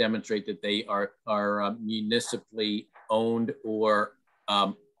that demonstrate that they are municipally owned or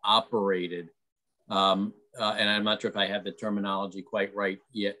operated. And I'm not sure if I have the terminology quite right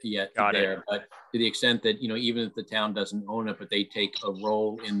yet there, but to the extent that, even if the town doesn't own it, but they take a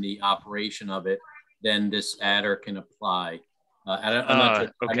role in the operation of it, then this adder can apply. I'm not sure.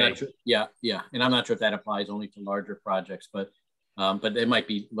 Okay. I'm not sure. Yeah. And I'm not sure if that applies only to larger projects, but it might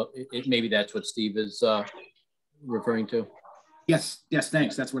be, maybe that's what Steve is referring to. Yes,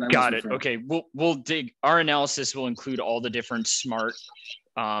 thanks. That's what I was Got it. referring. Okay, we'll dig. Our analysis will include all the different SMART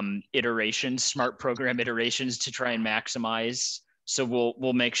iterations, SMART program iterations, to try and maximize. So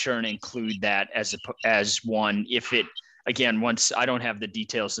we'll make sure and include that as one. If it, again, once I don't have the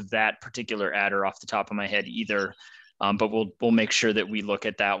details of that particular adder off the top of my head either, but we'll make sure that we look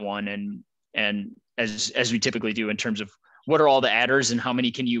at that one and as we typically do in terms of what are all the adders and how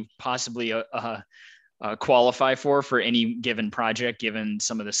many can you possibly qualify for any given project, given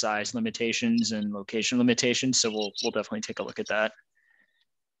some of the size limitations and location limitations. So we'll definitely take a look at that.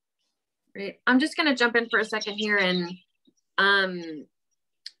 Great. I'm just going to jump in for a second here and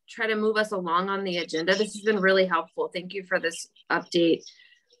try to move us along on the agenda. This has been really helpful. Thank you for this update.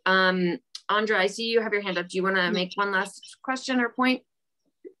 Andra, I see you have your hand up. Do you want to make one last question or point?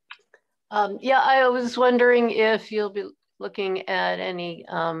 Yeah, I was wondering if you'll be looking at any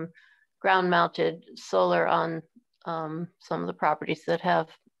ground-mounted solar on some of the properties that have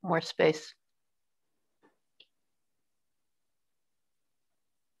more space.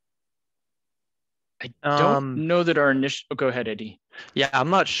 I don't know that our initial, go ahead, Eddie. Yeah,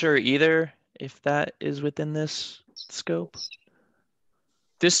 I'm not sure either if that is within this scope.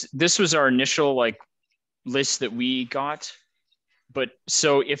 This was our initial list that we got, but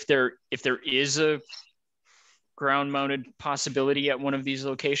so if there is a ground mounted possibility at one of these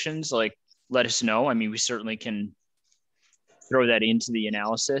locations, let us know. I mean, we certainly can throw that into the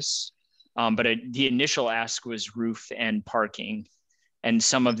analysis. But the initial ask was roof and parking, and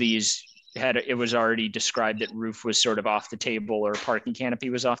some of these it was already described that roof was sort of off the table or parking canopy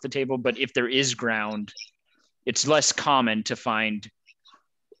was off the table. But if there is ground, it's less common to find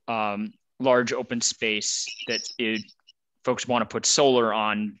large open space that folks want to put solar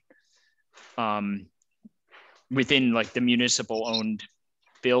on within the municipal owned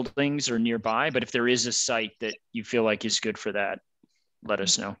buildings or nearby. But if there is a site that you feel like is good for that, let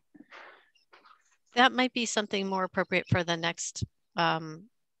us know. That might be something more appropriate for the next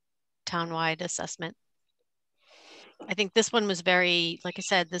townwide assessment. I think this one was very, like I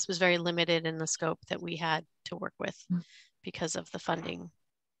said, this was very limited in the scope that we had to work with because of the funding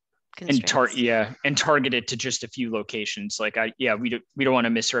constraints. And targeted to just a few locations. We don't want to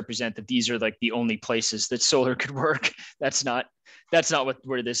misrepresent that these are the only places that solar could work. That's not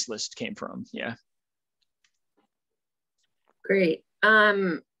where this list came from. Yeah. Great.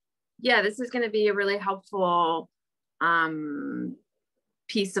 Yeah, this is going to be a really helpful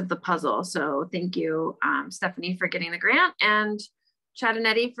piece of the puzzle. So thank you, Stephanie, for getting the grant, and Chad and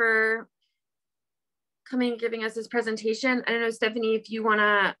Eddie for coming and giving us this presentation. I don't know, Stephanie, if you want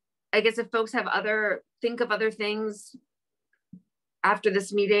to, I guess if folks have think of other things after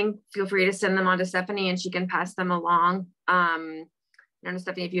this meeting, feel free to send them on to Stephanie and she can pass them along. I don't know,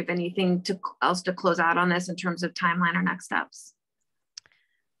 Stephanie, if you have anything else to close out on this in terms of timeline or next steps.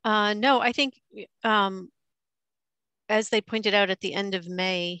 No, I think as they pointed out at the end of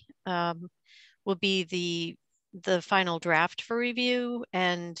May, will be the final draft for review.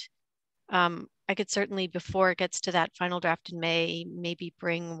 And I could certainly, before it gets to that final draft in May, maybe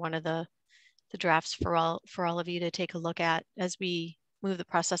bring one of the drafts for all of you to take a look at as we move the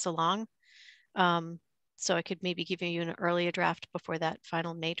process along. So I could maybe give you an earlier draft before that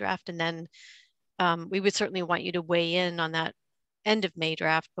final May draft. And then we would certainly want you to weigh in on that end of May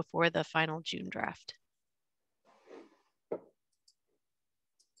draft before the final June draft.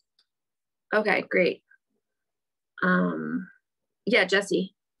 Okay, great. Yeah,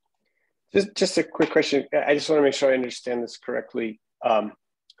 Jesse. Just a quick question. I just want to make sure I understand this correctly.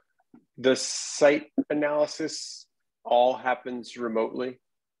 The site analysis all happens remotely.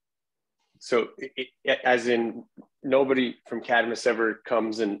 So as in nobody from Cadmus ever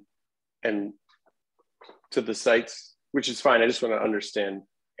comes and to the sites, which is fine. I just want to understand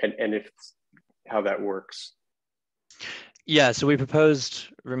and if how that works. Yeah, so we proposed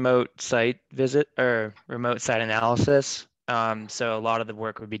remote site visit or remote site analysis. So a lot of the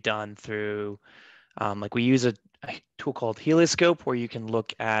work would be done through, we use a tool called Helioscope where you can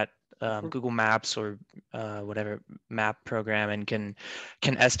look at Google Maps or whatever map program, and can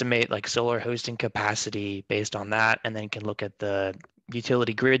estimate like solar hosting capacity based on that, and then can look at the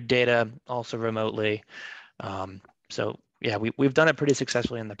utility grid data also remotely. So yeah, we've done it pretty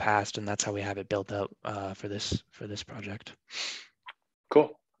successfully in the past, and that's how we have it built out for this project.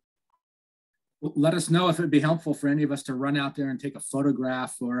 Cool. Let us know if it'd be helpful for any of us to run out there and take a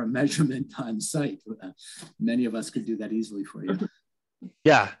photograph or a measurement on site. Many of us could do that easily for you.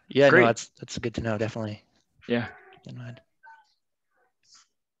 Yeah, no, Great. that's good to know, definitely. Yeah. In mind.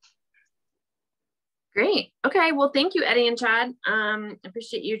 Great. Okay. Well, thank you, Eddie and Chad.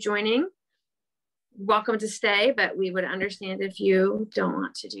 Appreciate you joining. Welcome to stay, but we would understand if you don't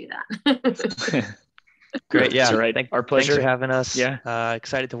want to do that. Great. Yeah. That's all right. Our pleasure. Thanks for having us. Yeah.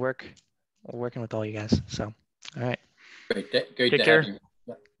 Excited to working with all you guys. So, all right. Great Take to care. have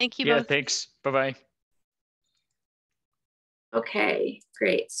you. Thank you Yeah. both. Thanks. Bye-bye. Okay,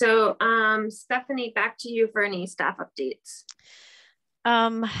 great. So Stephanie, back to you for any staff updates.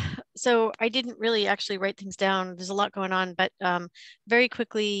 So I didn't really actually write things down. There's a lot going on, but very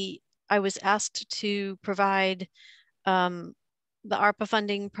quickly, I was asked to provide the ARPA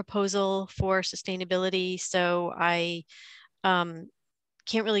funding proposal for sustainability. So I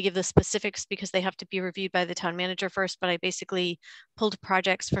can't really give the specifics because they have to be reviewed by the town manager first, but I basically pulled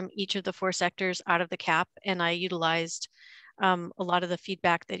projects from each of the 4 sectors out of the cap, and I utilized a lot of the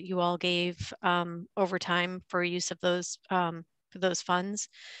feedback that you all gave over time for use of those funds.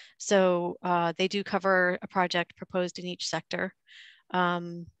 So they do cover a project proposed in each sector.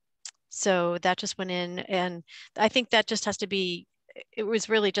 So that just went in, and I think that just has to be, it was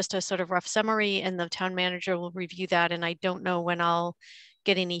really just a sort of rough summary, and the town manager will review that. And I don't know when I'll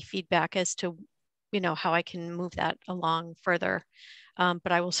get any feedback as to, how I can move that along further.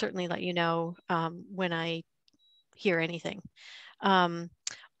 But I will certainly let you know when I hear anything.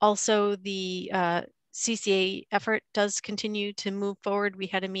 Also, the CCA effort does continue to move forward. We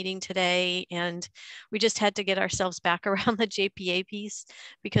had a meeting today, and we just had to get ourselves back around the JPA piece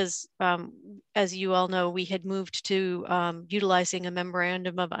because, as you all know, we had moved to utilizing a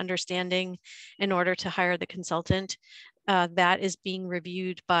memorandum of understanding in order to hire the consultant. That is being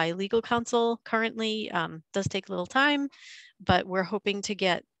reviewed by legal counsel currently. Does take a little time, but we're hoping to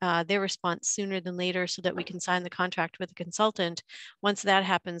get their response sooner than later so that we can sign the contract with the consultant. Once that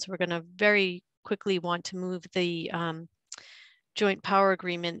happens, we're going to very quickly want to move the joint power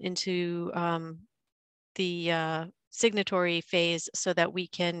agreement into the signatory phase so that we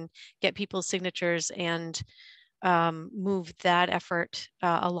can get people's signatures and move that effort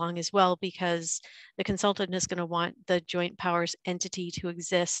along as well, because the consultant is going to want the joint powers entity to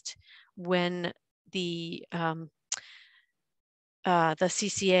exist when the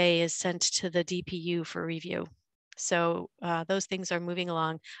CCA is sent to the DPU for review. So those things are moving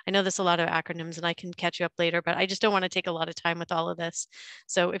along. I know there's a lot of acronyms, and I can catch you up later, but I just don't want to take a lot of time with all of this.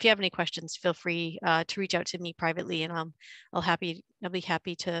 So if you have any questions, feel free to reach out to me privately, and I'll be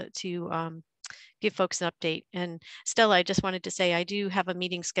happy to give folks an update. And Stella, I just wanted to say I do have a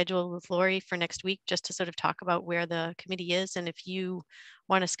meeting scheduled with Lori for next week just to sort of talk about where the committee is. And if you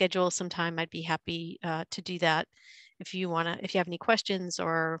want to schedule some time, I'd be happy to do that. If you have any questions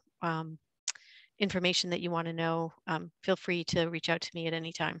or information that you want to know, feel free to reach out to me at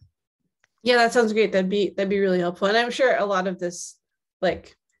any time. Yeah, that sounds great. That'd be really helpful. And I'm sure a lot of this,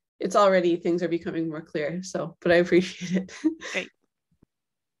 like, it's already, things are becoming more clear. So, but I appreciate it. Great.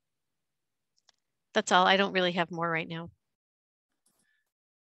 That's all. I don't really have more right now.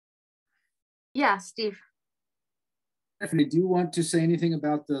 Yeah, Steve. Stephanie, do you want to say anything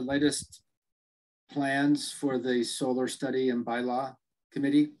about the latest plans for the solar study and bylaw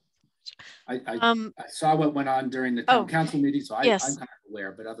committee? I saw what went on during the town council meeting, so yes. I'm kind of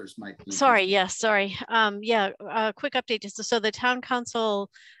aware, but others might be. Sorry, yes, sorry. Yeah, a quick update. So the town council,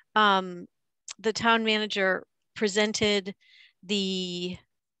 the town manager presented the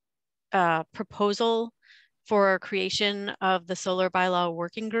proposal for creation of the solar bylaw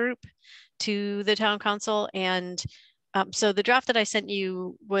working group to the town council. And so the draft that I sent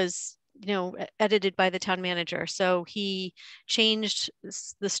you was edited by the town manager. So he changed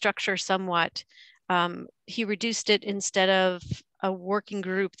the structure somewhat. He reduced it, instead of a working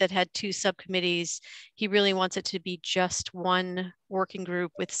group that had 2 subcommittees. He really wants it to be just one working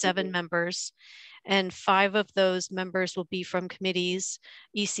group with 7 members. And 5 of those members will be from committees.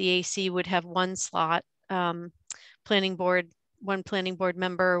 ECAC would have 1 slot, planning board, 1 planning board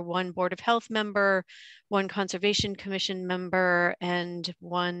member, 1 Board of Health member, 1 Conservation Commission member, and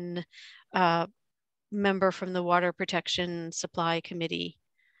 1 member from the Water Protection Supply Committee,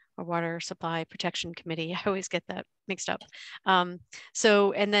 or Water Supply Protection Committee. I always get that mixed up. And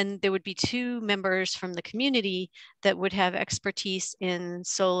then there would be 2 members from the community that would have expertise in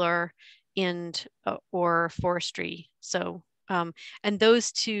solar and or forestry. So, and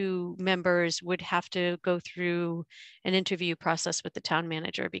those 2 members would have to go through an interview process with the town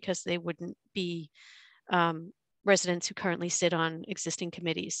manager because they wouldn't be residents who currently sit on existing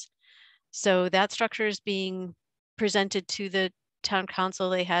committees. So that structure is being presented to the town council.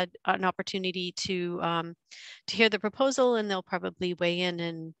 They had an opportunity to hear the proposal, and they'll probably weigh in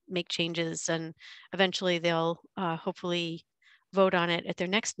and make changes, and eventually they'll hopefully vote on it at their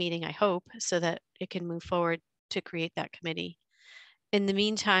next meeting, I hope, so that it can move forward to create that committee. In the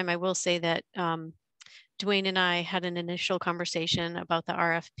meantime, I will say that Dwayne and I had an initial conversation about the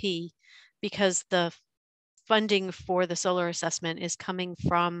RFP because the funding for the solar assessment is coming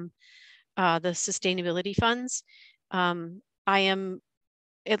from the sustainability funds. I am,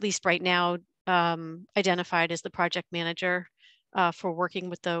 at least right now, identified as the project manager for working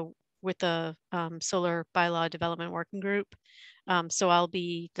with the solar bylaw development working group. So I'll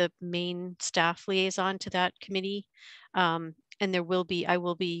be the main staff liaison to that committee. And I will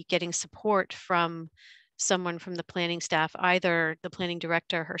be getting support from someone from the planning staff, either the planning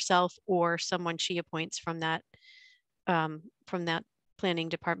director herself or someone she appoints from that planning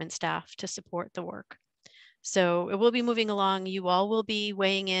department staff to support the work. So it will be moving along. You all will be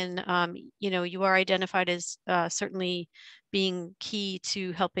weighing in. You are identified as certainly being key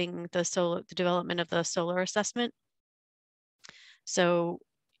to helping the development of the solar assessment. So,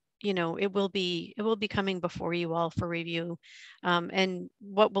 it will be coming before you all for review. And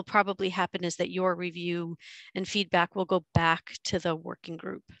what will probably happen is that your review and feedback will go back to the working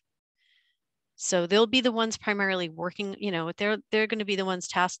group. So they'll be the ones primarily working, they're going to be the ones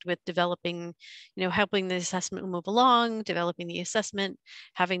tasked with developing, helping the assessment move along, developing the assessment,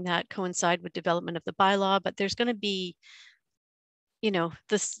 having that coincide with development of the bylaw. But there's going to be, the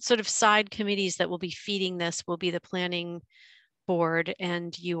sort of side committees that will be feeding this will be the planning board,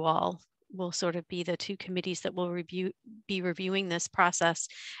 and you all will sort of be the 2 committees that will be reviewing this process.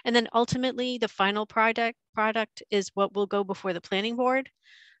 And then ultimately the final product is what will go before the planning board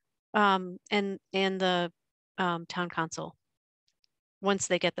and the town council once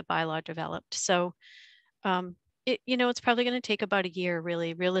they get the bylaw developed. So it's probably going to take about a year,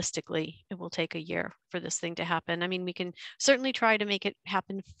 really. Realistically, it will take a year for this thing to happen. I mean, we can certainly try to make it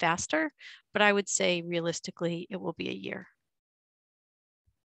happen faster, but I would say realistically, it will be a year.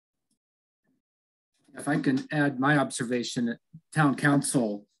 If I can add my observation, town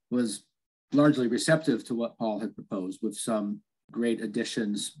council was largely receptive to what Paul had proposed, with some great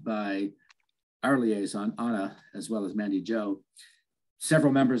additions by our liaison, Anna, as well as Mandy Jo.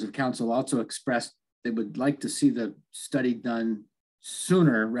 Several members of council also expressed they would like to see the study done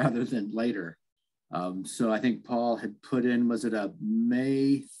sooner rather than later. So I think Paul had put in, was it a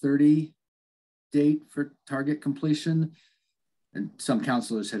May 30 date for target completion? And some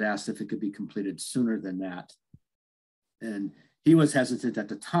councilors had asked if it could be completed sooner than that. And he was hesitant at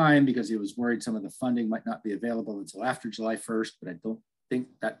the time because he was worried some of the funding might not be available until after July 1st, but I don't think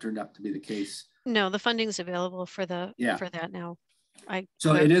that turned out to be the case. No, the funding's available for that now.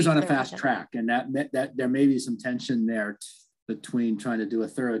 So it is on a fast track, and that there may be some tension there between trying to do a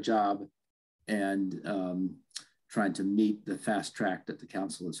thorough job and trying to meet the fast track that the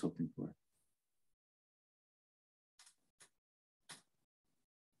council is hoping for.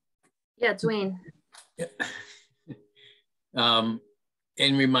 Yeah, Dwayne. Yeah.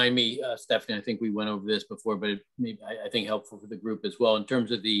 And remind me, Stephanie, I think we went over this before, but I think helpful for the group as well in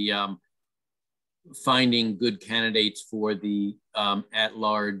terms of the finding good candidates for the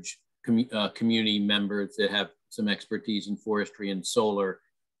at-large community members that have some expertise in forestry and solar.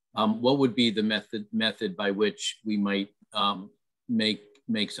 What would be the method by which we might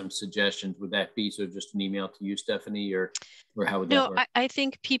make some suggestions? Would that be so just an email to you, Stephanie, or how would that work? No, I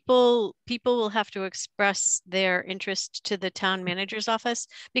think people will have to express their interest to the town manager's office,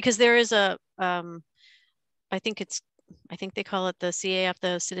 because there is a I think they call it the CAF,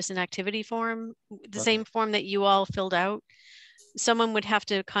 the citizen activity form, the same form that you all filled out. Someone would have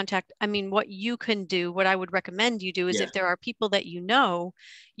to contact, I mean, what you can do, what I would recommend you do is if there are people that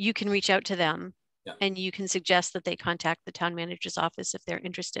you can reach out to them. Yeah. And you can suggest that they contact the town manager's office if they're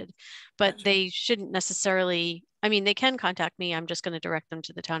interested, but gotcha. They shouldn't necessarily, I mean, they can contact me. I'm just going to direct them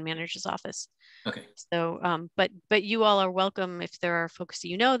to the town manager's office. Okay. So, but you all are welcome if there are folks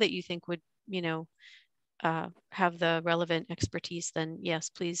that you think would, have the relevant expertise, then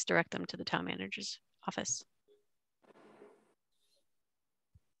yes, please direct them to the town manager's office.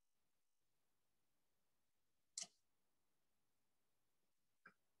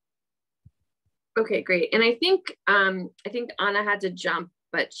 Okay, great. And I think Anna had to jump,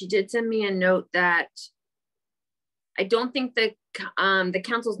 but she did send me a note that I don't think the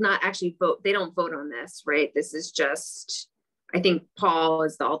council's not actually vote. They don't vote on this, right? This is just, I think Paul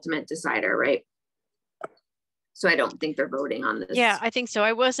is the ultimate decider, right? So I don't think they're voting on this. Yeah, I think so.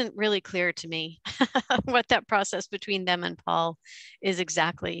 It wasn't really clear to me what that process between them and Paul is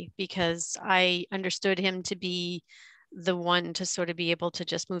exactly, because I understood him to be the one to sort of be able to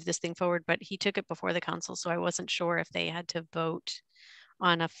just move this thing forward, but he took it before the council. So I wasn't sure if they had to vote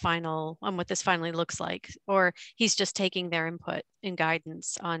on on what this finally looks like, or he's just taking their input and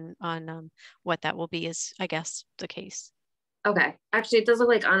guidance on what that will be, is I guess the case. Okay, actually it does look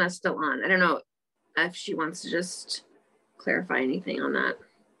like Anna's still on. I don't know if she wants to just clarify anything on that.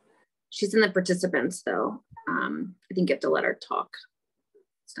 She's in the participants though. I think you have to let her talk,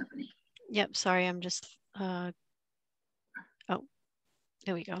 Stephanie. Yep, sorry, I'm just, oh,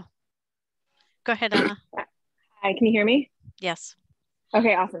 there we go. Go ahead, Anna. Hi, can you hear me? Yes.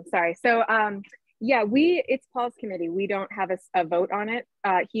 Okay, awesome, sorry. So yeah, it's Paul's committee. We don't have a vote on it.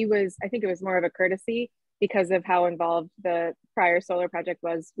 I think it was more of a courtesy because of how involved the prior solar project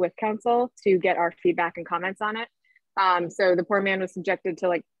was with council to get our feedback and comments on it. So the poor man was subjected to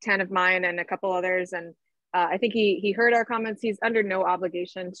like 10 of mine and a couple others. And I think he heard our comments. He's under no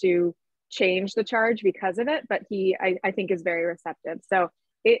obligation to change the charge because of it, but I think is very receptive. So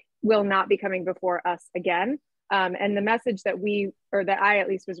it will not be coming before us again. And the message that I at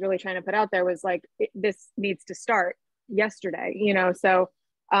least was really trying to put out there was like, this needs to start yesterday, so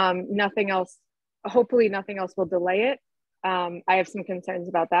nothing else, hopefully nothing else will delay it. I have some concerns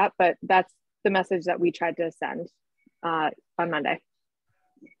about that, but that's the message that we tried to send on Monday.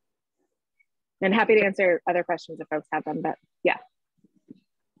 And happy to answer other questions if folks have them, but yeah.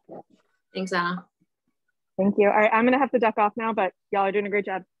 Thanks, Anna. Thank you. All right, I'm gonna have to duck off now, but y'all are doing a great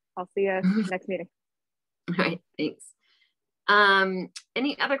job. I'll see you next meeting. All right, thanks.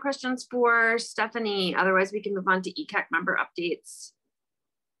 Any other questions for Stephanie? Otherwise, we can move on to ECAC member updates.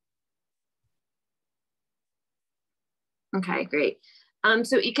 Okay, great.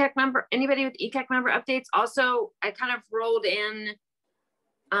 So ECAC member, anybody with ECAC member updates? Also, I kind of rolled in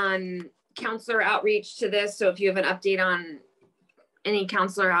on counselor outreach to this. So if you have an update on any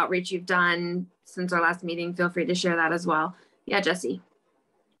counselor outreach you've done since our last meeting, feel free to share that as well. Yeah, Jesse.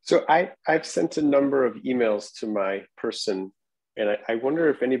 So I've sent a number of emails to my person, and I wonder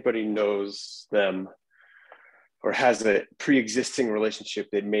if anybody knows them or has a pre-existing relationship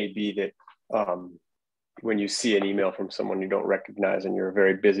that may be that when you see an email from someone you don't recognize and you're a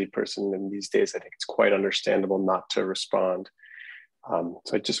very busy person, and these days I think it's quite understandable not to respond. So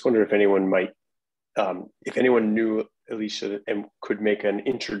I just wonder if anyone might, if anyone knew Alicia and could make an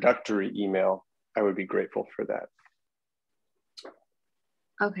introductory email, I would be grateful for that.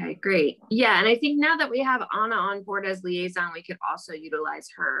 Okay, great. Yeah, and I think now that we have Anna on board as liaison, we could also utilize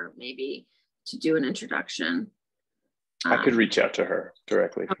her maybe to do an introduction. I could reach out to her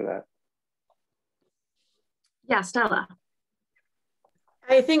directly for that. Yeah, Stella.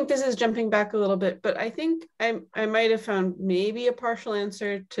 I think this is jumping back a little bit, but I think I might have found maybe a partial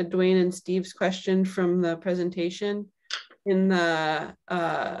answer to Dwayne and Steve's question from the presentation in the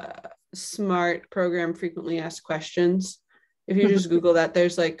SMART program frequently asked questions. If you just Google that,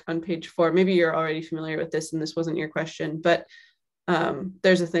 there's like on page 4, maybe you're already familiar with this and this wasn't your question, but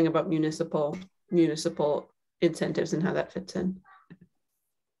there's a thing about municipal incentives and how that fits in.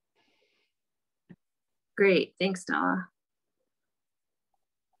 Great, thanks, Stella.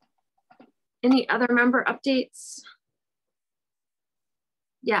 Any other member updates?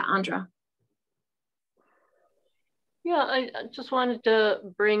 Yeah, Andra. Yeah, I just wanted to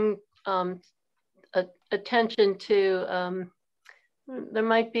bring attention to there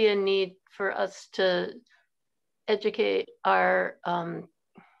might be a need for us to educate our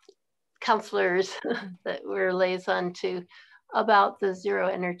counselors that we're liaison to about the zero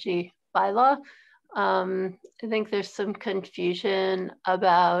energy bylaw. I think there's some confusion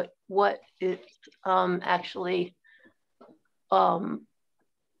about what it actually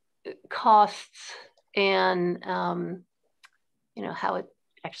costs and how it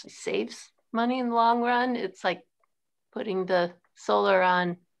actually saves money in the long run. It's like putting the solar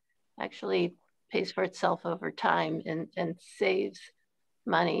on actually pays for itself over time and saves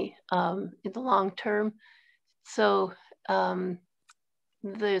money in the long term. So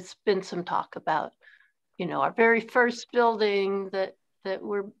there's been some talk about, our very first building that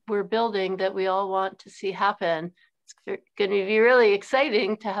we're building that we all want to see happen. It's going to be really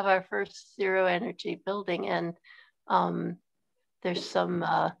exciting to have our first zero energy building, and there's some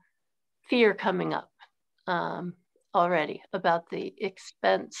fear coming up already about the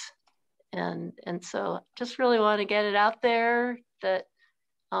expense And so just really want to get it out there that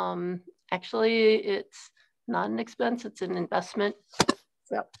actually it's not an expense, it's an investment.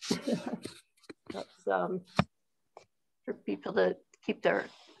 So that's for people to keep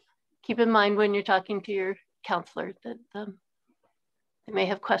in mind when you're talking to your counselor that they may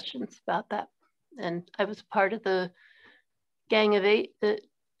have questions about that. And I was part of the Gang of 8 that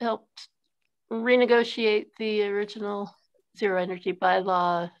helped renegotiate the original zero energy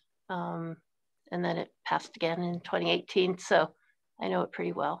bylaw, and then it passed again in 2018. So I know it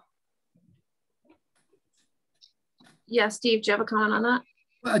pretty well. Yeah, Steve, do you have a comment on that?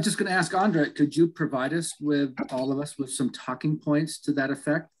 Well, I'm just going to ask Andra, could you provide us with all of us with some talking points to that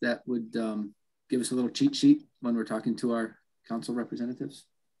effect that would give us a little cheat sheet when we're talking to our council representatives?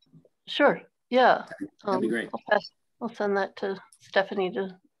 Sure. Yeah. That'd be great. I'll send that to Stephanie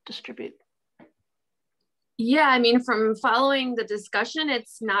to distribute. Yeah, I mean, from following the discussion,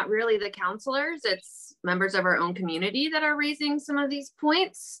 it's not really the counselors, it's members of our own community that are raising some of these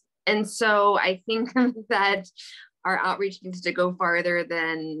points. And so I think that our outreach needs to go farther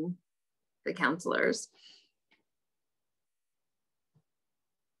than the counselors.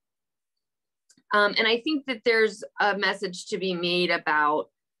 And I think that there's a message to be made about,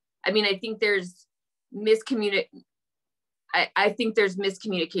 I mean, I think there's I think there's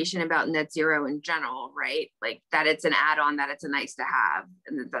miscommunication about net zero in general, right? Like that it's an add-on, that it's a nice to have,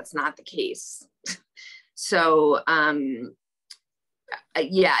 and that's not the case. So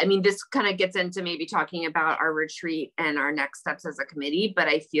yeah, I mean, this kind of gets into maybe talking about our retreat and our next steps as a committee, but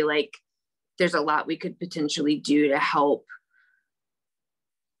I feel like there's a lot we could potentially do to help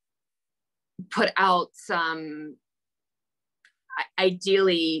put out some,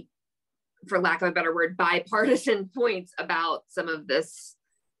 ideally, for lack of a better word, bipartisan points about some of this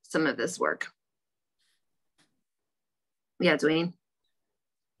work. Yeah, Dwayne.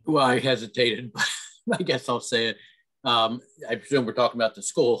 Well, I hesitated, but I guess I'll say it. I presume we're talking about the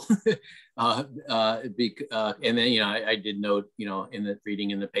school. And then, you know, I did note, you know, in the reading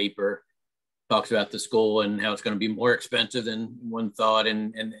in the paper, talks about the school and how it's going to be more expensive than one thought.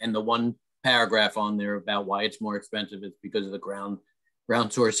 And the one paragraph on there about why it's more expensive is because of the ground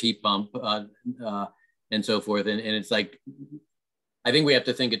source heat pump and so forth. And it's like, I think we have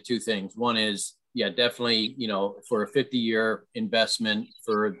to think of two things. One is, yeah, definitely, you know, for a 50-year investment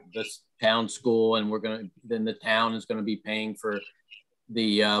for this town school, and then the town is going to be paying for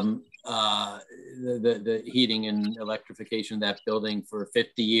the heating and electrification of that building for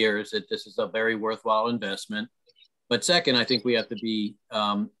 50 years, that this is a very worthwhile investment. But second, I think we have to be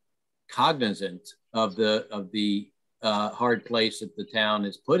cognizant of the hard place that the town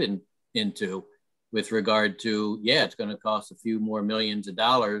is put into with regard to, yeah, it's going to cost a few more millions of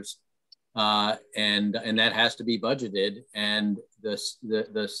dollars, and that has to be budgeted. And the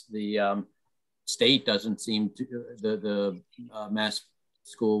state doesn't seem to, the Mass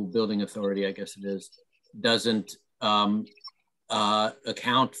School Building Authority, I guess it is, doesn't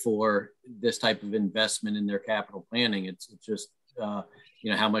account for this type of investment in their capital planning. It's just, you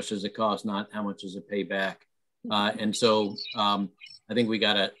know, how much does it cost, not how much does it pay back. And so I think we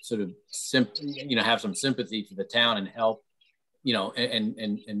got to sort of have some sympathy for the town and help, you know,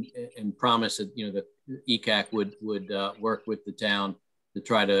 and promise that, you know, that ECAC would work with the town to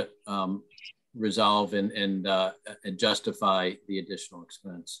try to resolve and justify the additional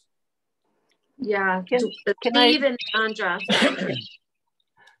expense. Yeah, Steve and Andra.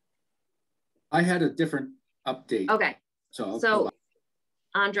 I had a different update. Okay, so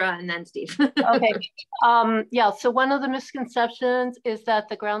Andra and then Steve. Okay. Yeah, so one of the misconceptions is that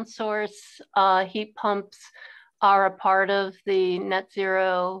the ground source heat pumps are a part of the net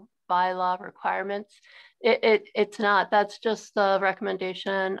zero bylaw requirements. It's not. That's just the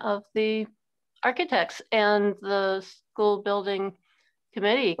recommendation of the architects, and the school building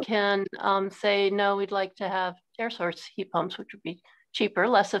committee can say, no, we'd like to have air source heat pumps, which would be cheaper,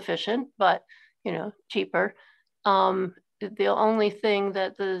 less efficient, but, you know, cheaper. The only thing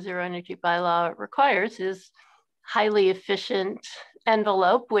that the zero energy bylaw requires is highly efficient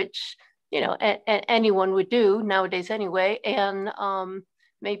envelope, which, you know, anyone would do nowadays anyway. And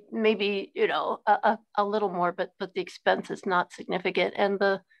maybe, you know, a little more, but the expense is not significant. And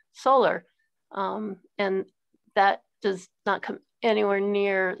the solar, and that does not come anywhere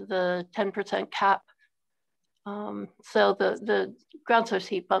near the 10% cap. So the ground source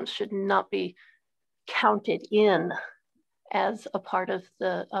heat pumps should not be counted in as a part of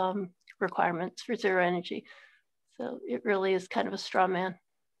the requirements for zero energy. So it really is kind of a straw man.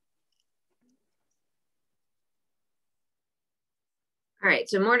 All right,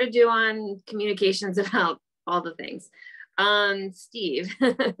 so more to do on communications about all the things. Steve.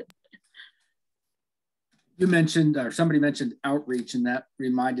 You mentioned, or somebody mentioned outreach, and that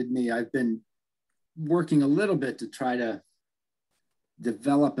reminded me, I've been working a little bit to try to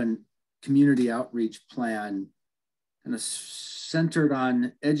develop a community outreach plan kind of centered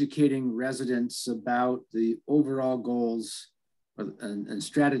on educating residents about the overall goals and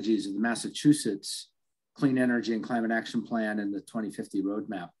strategies of the Massachusetts Clean Energy and Climate Action Plan and the 2050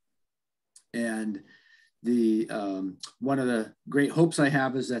 Roadmap. And the one of the great hopes I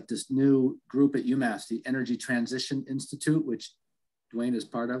have is that this new group at UMass, the Energy Transition Institute, which Dwayne is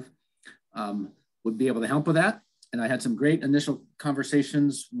part of, would be able to help with that. And I had some great initial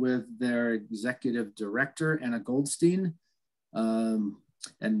conversations with their executive director, Anna Goldstein. And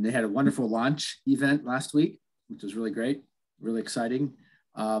they had a wonderful launch event last week, which was really great, really exciting.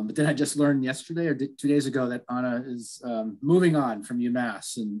 But then I just learned yesterday or 2 days ago that Anna is moving on from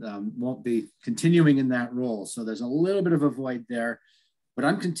UMass and won't be continuing in that role. So there's a little bit of a void there, but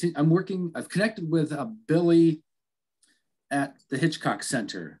I've connected with Billy at the Hitchcock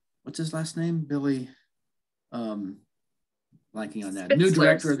Center. What's his last name? Billy, blanking on that. Spitzler, New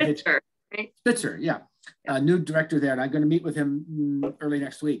director of the Hitchcock. Right? Spitzer, yeah. New director there. And I'm going to meet with him early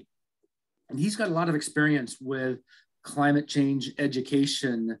next week. And he's got a lot of experience with climate change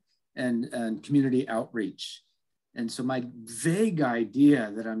education and community outreach. And so my vague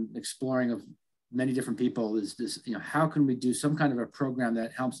idea that I'm exploring of many different people is this, how can we do some kind of a program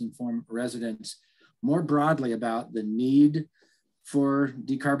that helps inform residents more broadly about the need for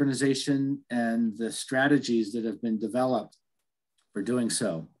decarbonization and the strategies that have been developed for doing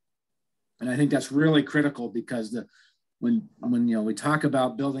so. And I think that's really critical because when we talk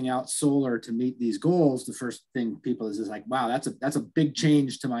about building out solar to meet these goals, the first thing people is like, wow, that's a big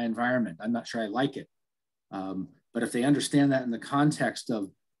change to my environment. I'm not sure I like it. But if they understand that in the context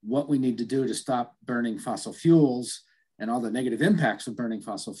of what we need to do to stop burning fossil fuels and all the negative impacts of burning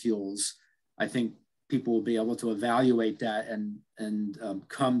fossil fuels, I think people will be able to evaluate that and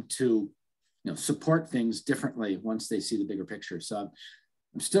come to support things differently once they see the bigger picture. So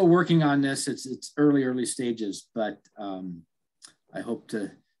I'm still working on this. It's early stages, but I hope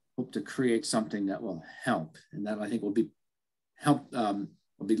to create something that will help, and that I think will be help. We'll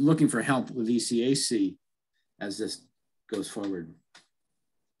be looking for help with ECAC as this goes forward.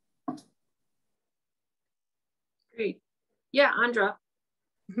 Great. Yeah, Andra.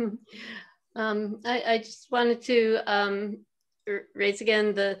 I just wanted to raise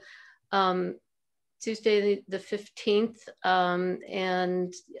again the Tuesday the 15th,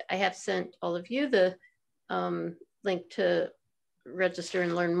 and I have sent all of you the link to register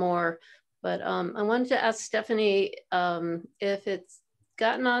and learn more, but I wanted to ask Stephanie if it's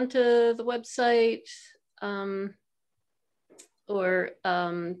gotten onto the website or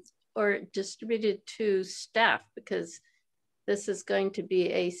distributed to staff, because this is going to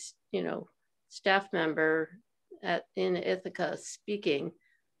be a staff member in Ithaca speaking.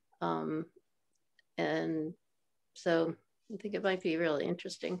 And so I think it might be really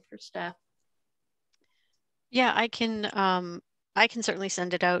interesting for staff. Yeah, I can certainly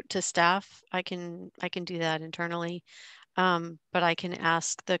send it out to staff. I can do that internally, but I can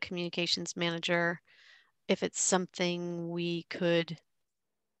ask the communications manager if it's something we could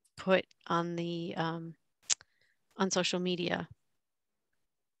put on the on social media.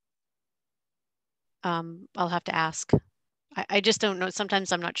 I'll have to ask. I just don't know.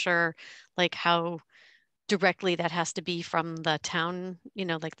 Sometimes I'm not sure like how directly that has to be from the town,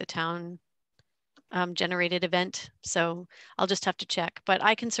 like the town generated event. So I'll just have to check, but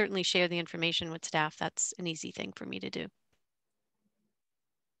I can certainly share the information with staff. That's an easy thing for me to do.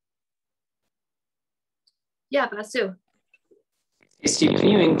 Yeah, Basu. Hey, Steve, can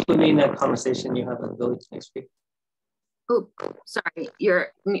you include me in that conversation you have with Billy next week? Oh, sorry.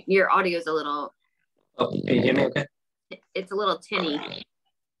 Your audio is a little. Oh, can you hear me okay? It's a little tinny.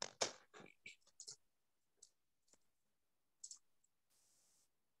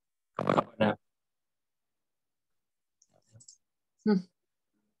 Now.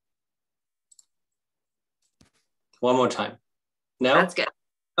 One more time. No? That's good.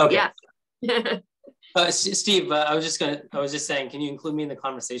 Okay. Yeah. Steve, I was just saying, can you include me in the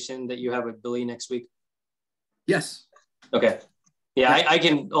conversation that you have with Billy next week? Yes. Okay. Yeah, I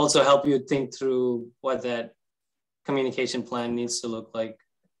can also help you think through what that communication plan needs to look like.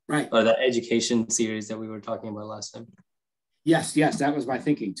 Right. Or the education series that we were talking about last time. Yes, that was my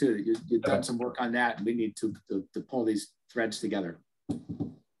thinking too. You've done some work on that, and we need to pull these threads together.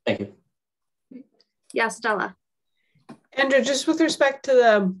 Thank you. Yeah, Stella. Andrew, just with respect to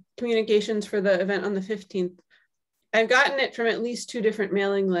the communications for the event on the 15th, I've gotten it from at least 2 different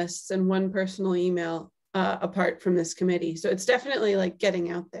mailing lists and 1 personal email apart from this committee. So it's definitely like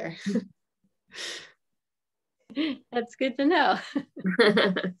getting out there. That's good to know.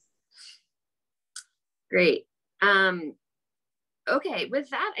 Great. Okay, with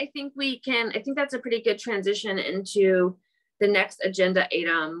that, I think that's a pretty good transition into the next agenda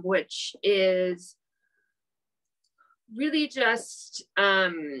item, which is really just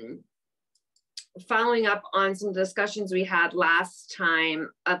following up on some discussions we had last time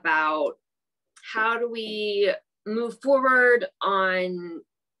about how do we move forward on,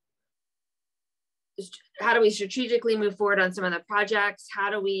 how do we strategically move forward on some of the projects? How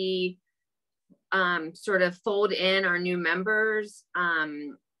do we sort of fold in our new members?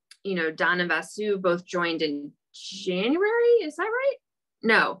 You know, Don and Vasu both joined in January, is that right?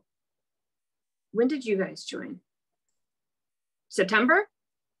 No. When did you guys join? September?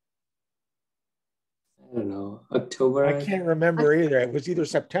 I don't know, October. I can't remember either. It was either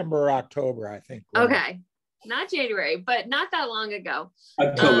September or October, I think. Okay, not January, but not that long ago.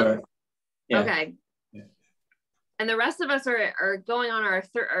 October. Yeah. Okay. Yeah. And the rest of us are going on our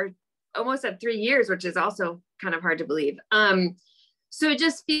almost at 3 years, which is also kind of hard to believe. So it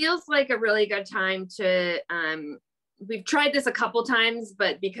just feels like a really good time to, we've tried this a couple times,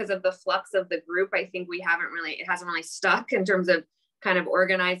 but because of the flux of the group, I think it hasn't really stuck in terms of kind of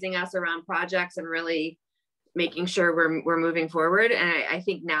organizing us around projects and really making sure we're moving forward. And I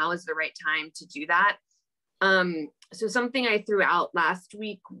think now is the right time to do that. So something I threw out last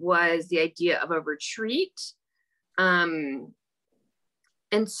week was the idea of a retreat.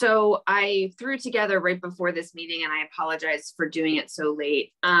 And so I threw together right before this meeting, and I apologize for doing it so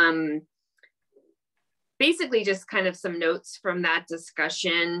late. Basically just kind of some notes from that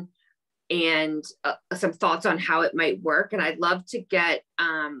discussion and some thoughts on how it might work. And I'd love to get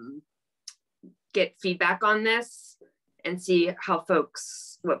feedback on this and see what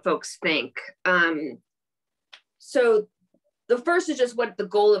folks think. So the first is just what the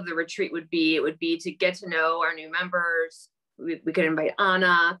goal of the retreat would be. It would be to get to know our new members. We could invite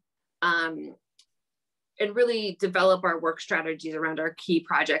Anna, and really develop our work strategies around our key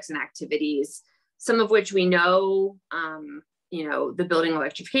projects and activities, some of which we know, you know, the building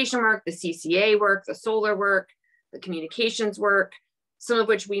electrification work, the CCA work, the solar work, the communications work, some of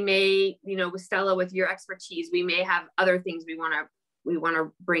which we may, you know, with Stella, with your expertise, we may have other things we want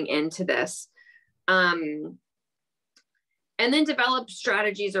to bring into this. And then develop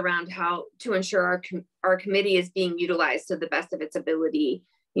strategies around how to ensure our committee is being utilized to the best of its ability.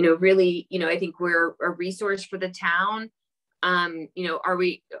 You know, really, you know, I think we're a resource for the town. You know, are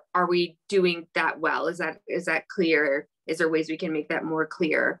we doing that well? Is that clear? Is there ways we can make that more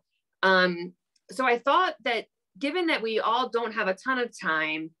clear? So I thought that given that we all don't have a ton of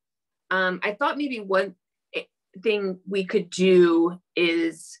time, I thought maybe one thing we could do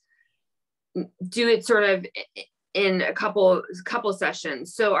is do it sort of in a couple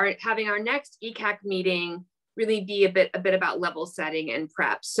sessions. So having our next ECAC meeting really be a bit about level setting and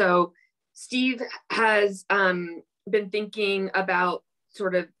prep. So Steve has been thinking about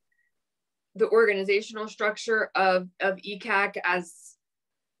sort of the organizational structure of ECAC as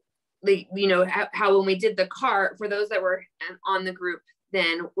the, you know, how when we did the CARP, for those that were on the group,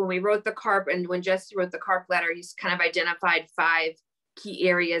 then when we wrote the CARP and when Jesse wrote the CARP letter, he's kind of identified 5 key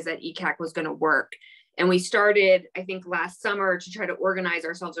areas that ECAC was going to work. And we started, I think, last summer to try to organize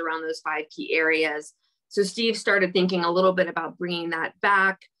ourselves around those 5 key areas. So Steve started thinking a little bit about bringing that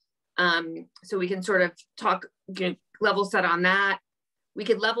back. So we can sort of talk, you know, level set on that. We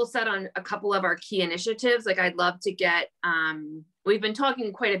could level set on a couple of our key initiatives. Like I'd love to get, we've been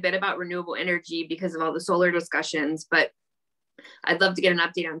talking quite a bit about renewable energy because of all the solar discussions, but I'd love to get an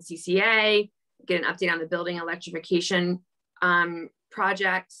update on CCA, get an update on the building electrification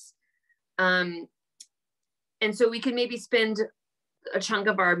projects. And so we can maybe spend a chunk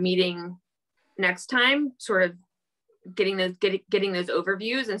of our meeting next time sort of getting those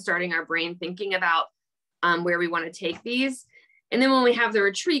overviews and starting our brain thinking about where we want to take these. And then when we have the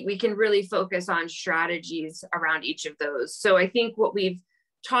retreat, we can really focus on strategies around each of those. So I think what we've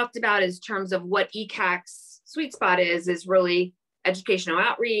talked about in terms of what ECAC's sweet spot is really educational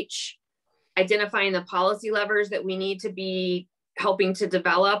outreach, identifying the policy levers that we need to be helping to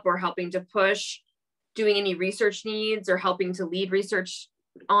develop or helping to push, doing any research needs or helping to lead research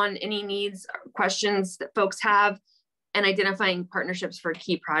on any needs or questions that folks have, and identifying partnerships for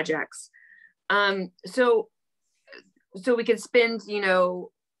key projects. So we can spend, you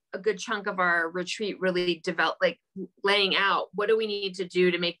know, a good chunk of our retreat really laying out what do we need to do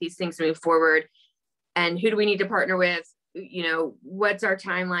to make these things move forward, and who do we need to partner with, you know, what's our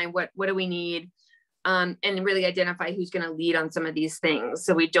timeline, what do we need, and really identify who's going to lead on some of these things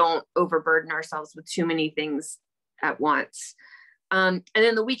so we don't overburden ourselves with too many things at once. And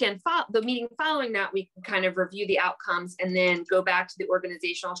then the meeting following that, we can kind of review the outcomes and then go back to the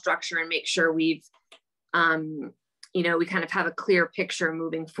organizational structure and make sure we've, we kind of have a clear picture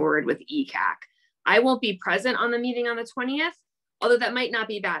moving forward with ECAC. I won't be present on the meeting on the 20th, although that might not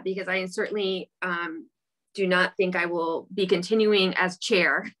be bad because I certainly do not think I will be continuing as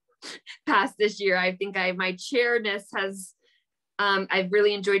chair past this year. I think my chairness has, I've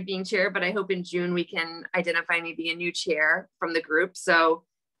really enjoyed being chair, but I hope in June we can identify maybe a new chair from the group. So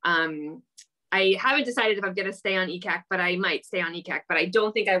I haven't decided if I'm going to stay on ECAC, but I might stay on ECAC, but I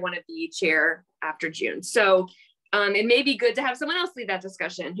don't think I want to be chair after June. So it may be good to have someone else lead that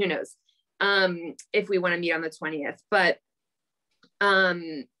discussion. Who knows if we want to meet on the 20th, but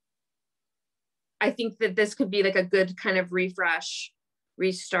I think that this could be like a good kind of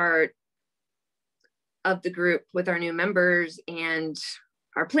restart of the group with our new members and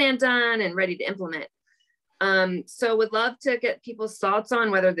our plan done and ready to implement. So would love to get people's thoughts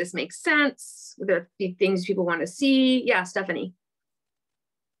on whether this makes sense, whether it be things people want to see. Yeah, Stephanie.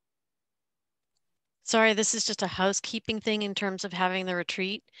 Sorry, this is just a housekeeping thing in terms of having the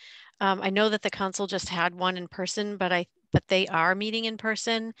retreat. I know that the council just had one in person, but they are meeting in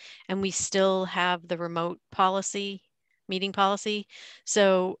person and we still have the remote meeting policy.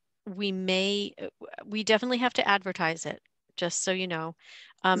 So we definitely have to advertise it, just so you know.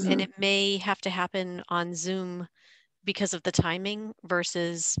 And it may have to happen on Zoom because of the timing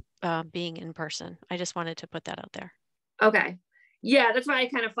versus being in person. I just wanted to put that out there. Okay. Yeah, that's why I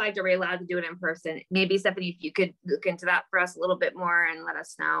kind of flagged, are we allowed to do it in person? Maybe Stephanie, if you could look into that for us a little bit more and let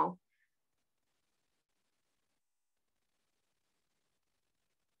us know.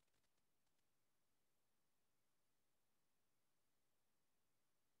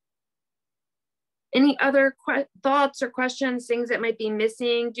 Any other thoughts or questions, things that might be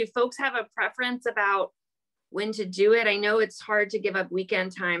missing? Do folks have a preference about when to do it? I know it's hard to give up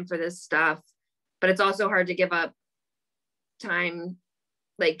weekend time for this stuff, but it's also hard to give up time.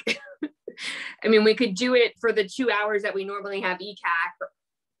 Like, I mean, we could do it for the 2 hours that we normally have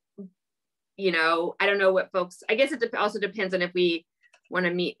ECAC. I don't know what folks, I guess it also depends on if we want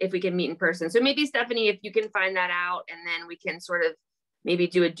to meet, if we can meet in person. So maybe Stephanie, if you can find that out, and then we can sort of maybe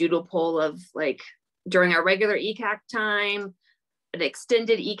do a doodle poll of like, during our regular ECAC time, an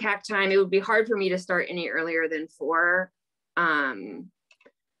extended ECAC time. It would be hard for me to start any earlier than 4,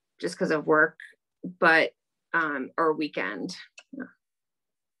 just because of work, but, or weekend.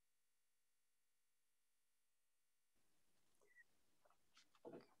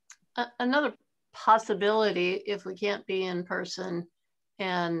 Yeah. Another possibility, if we can't be in person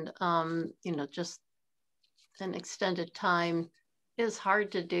and, just an extended time is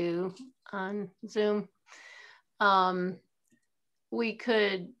hard to do on Zoom. We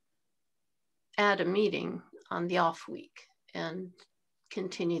could add a meeting on the off week and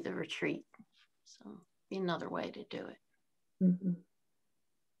continue the retreat. So be another way to do it. Mm-hmm.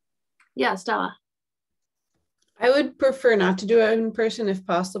 Yeah, Stella. I would prefer not to do it in person if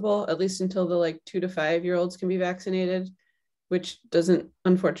possible, at least until the 2 to 5 year olds can be vaccinated, which doesn't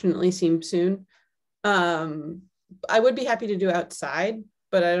unfortunately seem soon. I would be happy to do outside,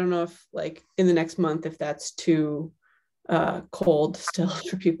 but I don't know if in the next month, if that's too cold still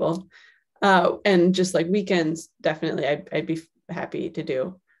for people. And just weekends, definitely I'd be happy to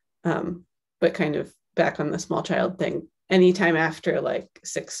do, but kind of back on the small child thing, anytime after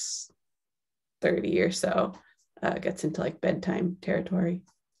 6:30 or so, gets into bedtime territory.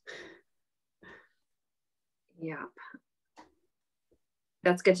 Yeah.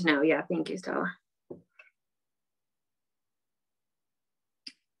 That's good to know. Yeah, thank you, Stella.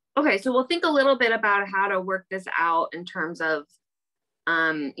 Okay, so we'll think a little bit about how to work this out in terms of,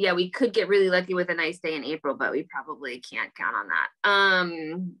 we could get really lucky with a nice day in April, but we probably can't count on that.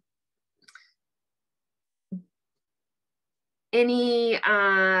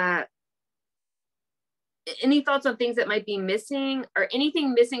 Any thoughts on things that might be missing, or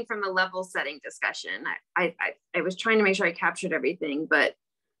anything missing from the level setting discussion? I was trying to make sure I captured everything, but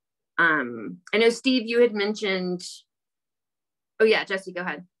I know Steve, you had mentioned, oh yeah, Jesse, go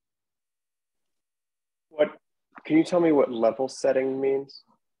ahead. Can you tell me what level setting means?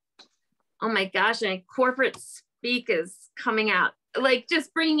 Oh my gosh, and corporate speak is coming out.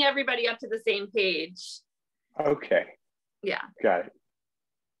 Just bringing everybody up to the same page. Okay. Yeah. Got it.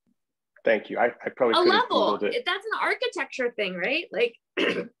 Thank you. I probably could have Googled it. That's an architecture thing, right?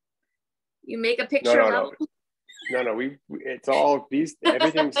 You make a picture level. No. It's all these.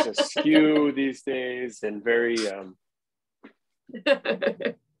 Everything's askew these days, and very.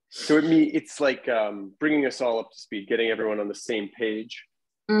 So it's bringing us all up to speed, getting everyone on the same page.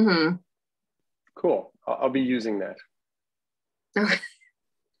 Mm-hmm. Cool. I'll be using that.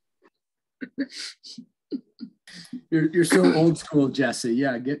 You're so old school, Jesse.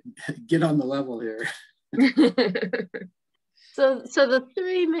 Yeah, get on the level here. So the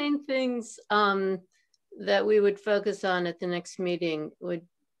three main things that we would focus on at the next meeting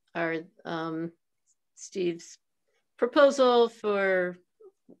are Steve's proposal for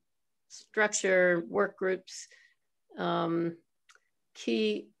structure, work groups,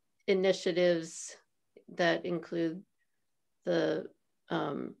 key initiatives that include the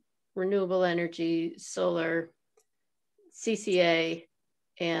renewable energy, solar, CCA,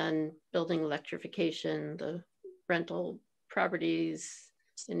 and building electrification, the rental properties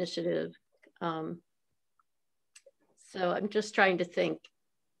initiative. So I'm just trying to think,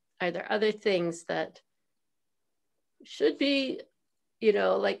 are there other things that should be, you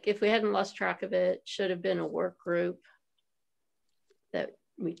know, like if we hadn't lost track of it, should have been a work group that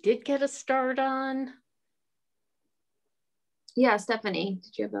we did get a start on? Yeah, Stephanie,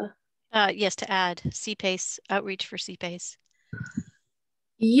 did you have a? Yes, to add CPACE, outreach for CPACE.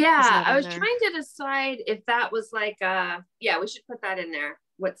 Yeah, I was trying to decide if that was like, yeah, we should put that in there,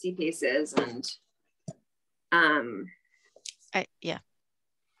 what CPACE is, and yeah,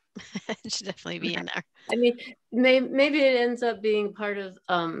 it should definitely be in there. I mean, maybe it ends up being part of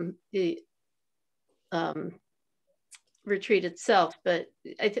the retreat itself, but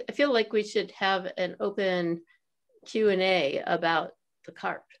I feel like we should have an open Q&A about the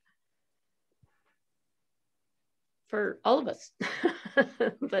CARP for all of us,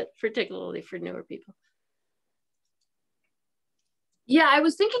 but particularly for newer people. Yeah, I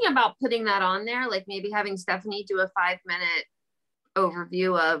was thinking about putting that on there, like maybe having Stephanie do a 5-minute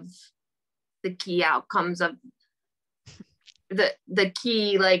overview of the key outcomes of the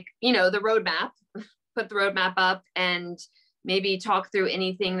key, like, you know, the roadmap, put the roadmap up and maybe talk through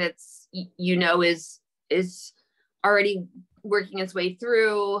anything that's, you know, is already working its way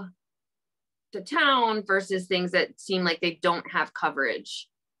through the town versus things that seem like they don't have coverage.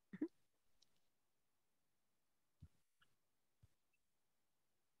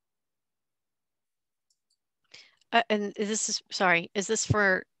 And is this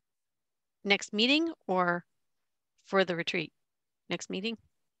for next meeting or for the retreat? Next meeting?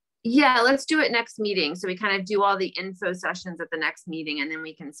 Yeah, let's do it next meeting. So we kind of do all the info sessions at the next meeting, and then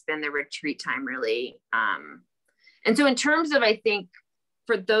we can spend the retreat time really. And so in terms of, I think,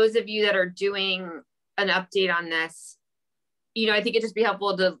 for those of you that are doing an update on this, you know, I think it'd just be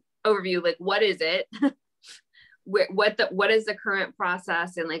helpful to overview, like, what is it? What is the current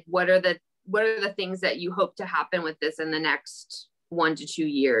process, and like, what are the things that you hope to happen with this in the next 1 to 2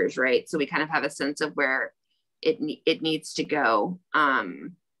 years, right? So we kind of have a sense of where it needs to go.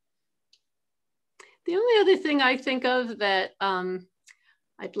 The only other thing I think of that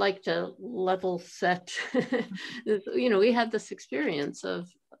I'd like to level set is, you know, we had this experience of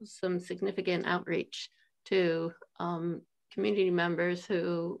some significant outreach to community members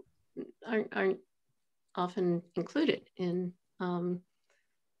who aren't often included in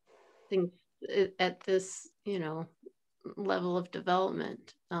things at this, you know, level of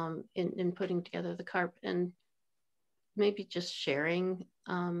development in putting together the CARP, and maybe just sharing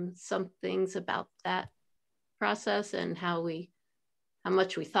some things about that process and how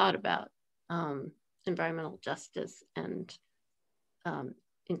much we thought about environmental justice and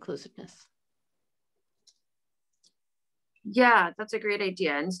inclusiveness. Yeah, that's a great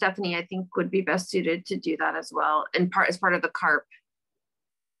idea. And Stephanie, I think, would be best suited to do that as well, as part of the CARP.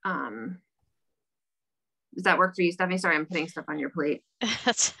 Does that work for you, Stephanie? Sorry, I'm putting stuff on your plate.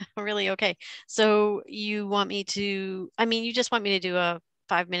 That's really okay. So you want me to, I mean, you just want me to do a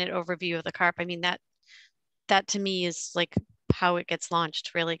 5-minute overview of the CARP. I mean, that to me is like how it gets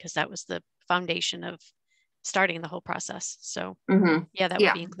launched, really, because that was the foundation of starting the whole process. So yeah, that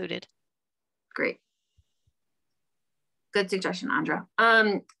would be included. Great. Good suggestion, Andra.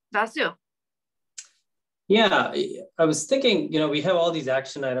 Vasu. Yeah, I was thinking, you know, we have all these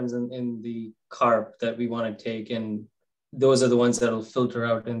action items in the CARP that we want to take, and those are the ones that will filter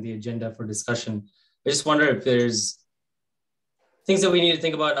out in the agenda for discussion. I just wonder if there's things that we need to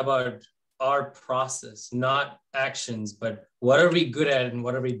think about our process, not actions, but what are we good at and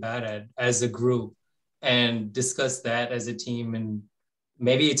what are we bad at as a group, and discuss that as a team. And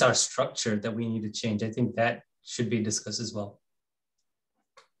maybe it's our structure that we need to change. I think that should be discussed as well.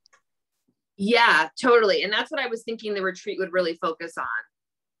 Yeah, totally. And that's what I was thinking the retreat would really focus on,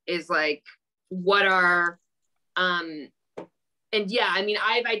 is like, what are, and yeah, I mean,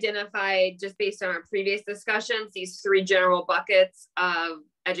 I've identified, just based on our previous discussions, these 3 general buckets of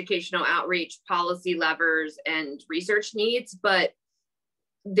educational outreach, policy levers, and research needs, but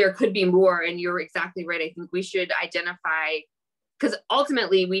there could be more. And you're exactly right. I think we should identify because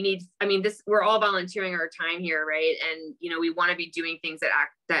ultimately we need, I mean, we're all volunteering our time here, right? And, you know, we want to be doing things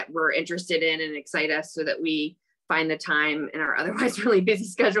that we're interested in and excite us so that we find the time in our otherwise really busy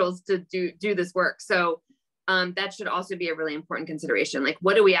schedules to do this work. So that should also be a really important consideration. Like,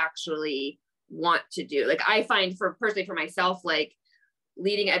 what do we actually want to do? Like, I find personally for myself, like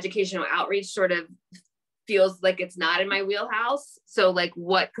leading educational outreach sort of feels like it's not in my wheelhouse. So like,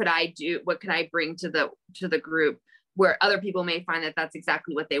 what could I do? What could I bring to the group where other people may find that that's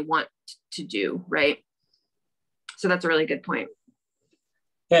exactly what they want to do, right? So that's a really good point.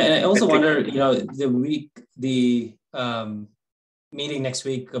 Yeah, and I also wonder, you know, the meeting next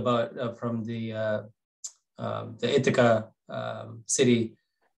week about from the Ithaca city,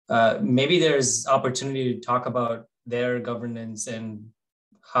 maybe there's opportunity to talk about their governance and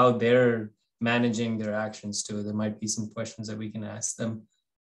how they're managing their actions too. There might be some questions that we can ask them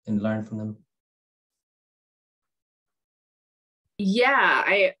and learn from them. Yeah,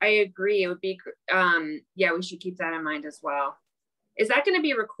 I agree. It would be, yeah, we should keep that in mind as well. Is that going to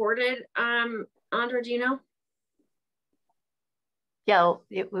be recorded, Andra, do you know? Yeah,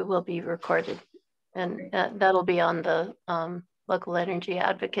 it will be recorded, and that'll be on the Local Energy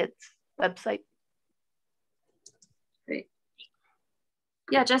Advocates website. Great.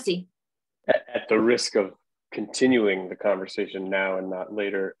 Yeah, Jesse. At the risk of continuing the conversation now and not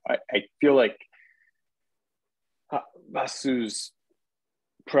later, I feel like Vasu's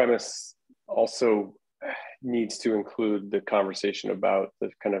premise also needs to include the conversation about the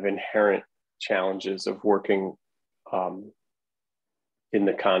kind of inherent challenges of working in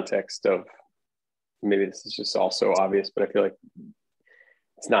the context of, maybe this is just also obvious, but I feel like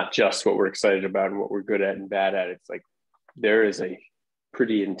it's not just what we're excited about and what we're good at and bad at. It's like there is a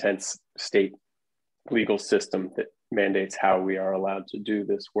pretty intense state legal system that mandates how we are allowed to do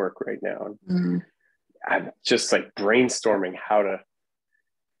this work right now. And I'm just like brainstorming how to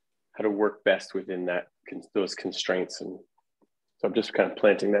work best within those constraints. And so I'm just kind of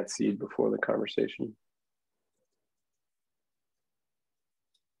planting that seed before the conversation.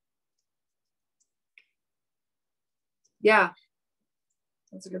 Yeah,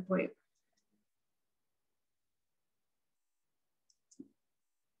 that's a good point.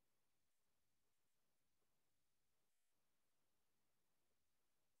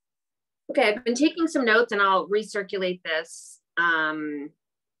 Okay, I've been taking some notes and I'll recirculate this to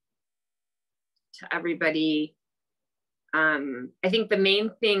everybody. I think the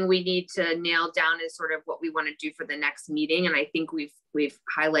main thing we need to nail down is sort of what we want to do for the next meeting. And I think we've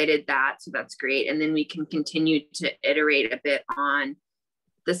highlighted that, so that's great. And then we can continue to iterate a bit on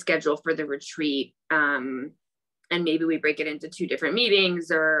the schedule for the retreat. And maybe we break it into 2 different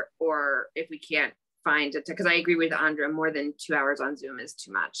meetings, or if we can't find it, because I agree with Andra, more than 2 hours on Zoom is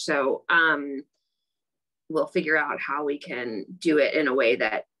too much. So we'll figure out how we can do it in a way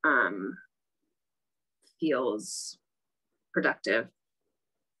that feels productive.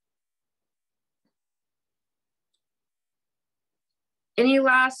 Any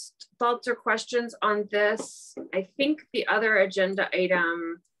last thoughts or questions on this? I think the other agenda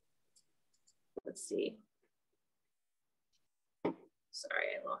item, let's see. Sorry,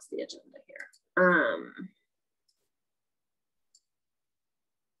 I lost the agenda here.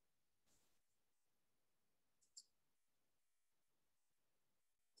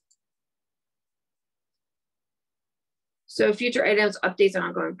 So future items, updates on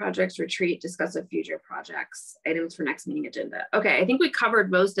ongoing projects, retreat, discuss of future projects, items for next meeting agenda. Okay, I think we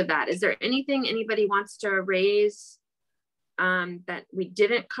covered most of that. Is there anything anybody wants to raise that we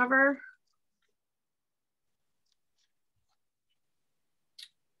didn't cover?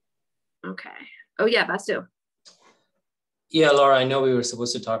 Okay. Oh yeah, Vasu. Yeah, Laura, I know we were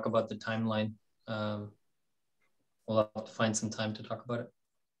supposed to talk about the timeline. We'll have to find some time to talk about it.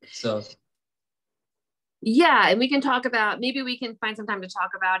 So. Yeah, and we can talk about, maybe we can find some time to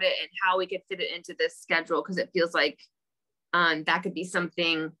talk about it and how we could fit it into this schedule, because it feels like that could be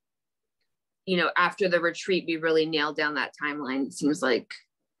something, you know, after the retreat, we really nailed down that timeline. It seems like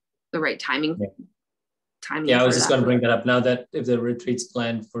the right timing. Yeah, I was just going to bring that up now that if the retreat's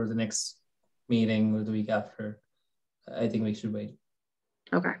planned for the next meeting or the week after, I think we should wait.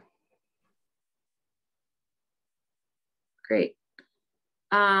 Okay. Great.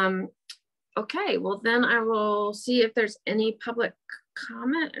 Okay, well then I will see if there's any public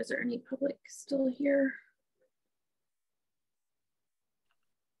comment. Is there any public still here?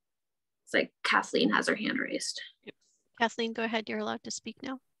 It's like Kathleen has her hand raised. Yep. Kathleen, go ahead. You're allowed to speak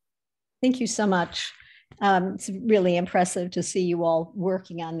now. Thank you so much. It's really impressive to see you all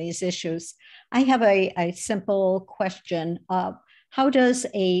working on these issues. I have a simple question. How does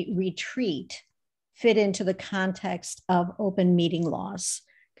a retreat fit into the context of open meeting laws.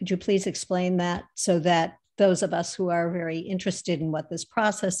 Could you please explain that so that those of us who are very interested in what this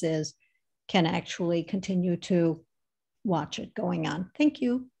process is can actually continue to watch it going on? Thank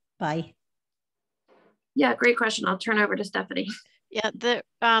you. Bye. Yeah, great question. I'll turn over to Stephanie. Yeah, the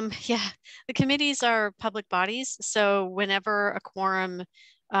committees are public bodies. So whenever a quorum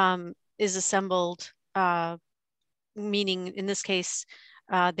is assembled, meaning in this case,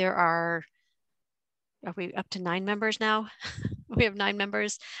 there are we up to 9 members now? We have 9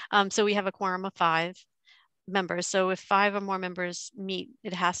 members. So we have a quorum of 5 members. So if 5 or more members meet,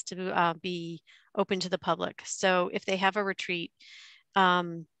 it has to be open to the public. So if they have a retreat,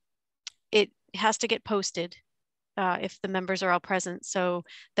 it has to get posted if the members are all present. So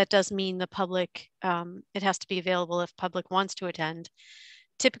that does mean the public, it has to be available if public wants to attend.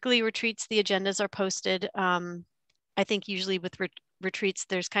 Typically retreats, the agendas are posted. I think usually with retreats,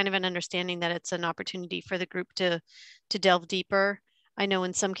 there's kind of an understanding that it's an opportunity for the group to delve deeper. I know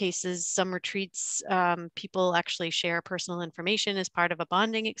in some cases, some retreats, people actually share personal information as part of a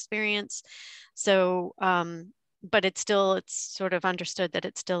bonding experience. So, but it's sort of understood that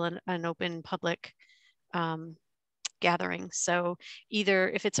it's still an open public gathering. So either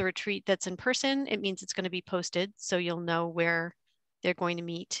if it's a retreat that's in person, it means it's going to be posted. So you'll know where they're going to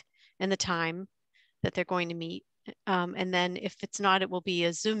meet and the time that they're going to meet. And then if it's not, it will be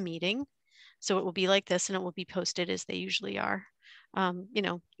a Zoom meeting. So it will be like this and it will be posted as they usually are. You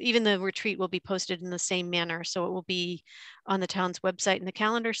know, even the retreat will be posted in the same manner. So it will be on the town's website in the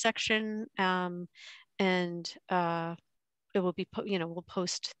calendar section. And it will be, we'll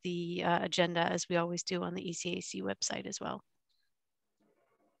post the agenda as we always do on the ECAC website as well.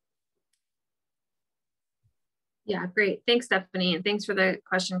 Yeah, great. Thanks, Stephanie. And thanks for the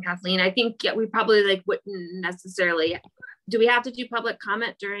question, Kathleen. I think we probably wouldn't necessarily, do we have to do public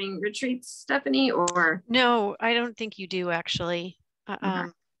comment during retreats, Stephanie, or? No, I don't think you do actually.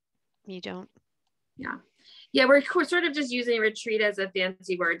 You don't. Yeah. Yeah, we're sort of just using retreat as a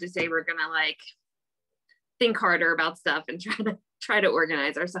fancy word to say we're gonna think harder about stuff and try to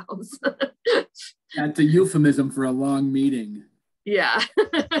organize ourselves. That's a euphemism for a long meeting. Yeah.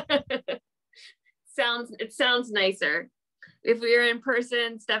 It sounds nicer. If we are in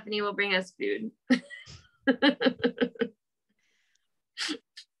person, Stephanie will bring us food.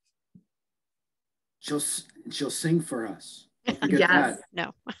 She'll sing for us. Yes.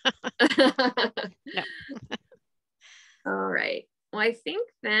 No. No. All right. Well, I think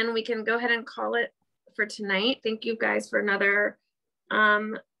then we can go ahead and call it for tonight. Thank you guys for another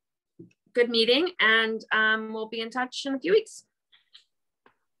good meeting, and we'll be in touch in a few weeks.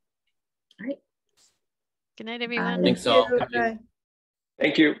 All right. Good night, everyone. Thanks all. Bye.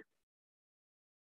 Thank you.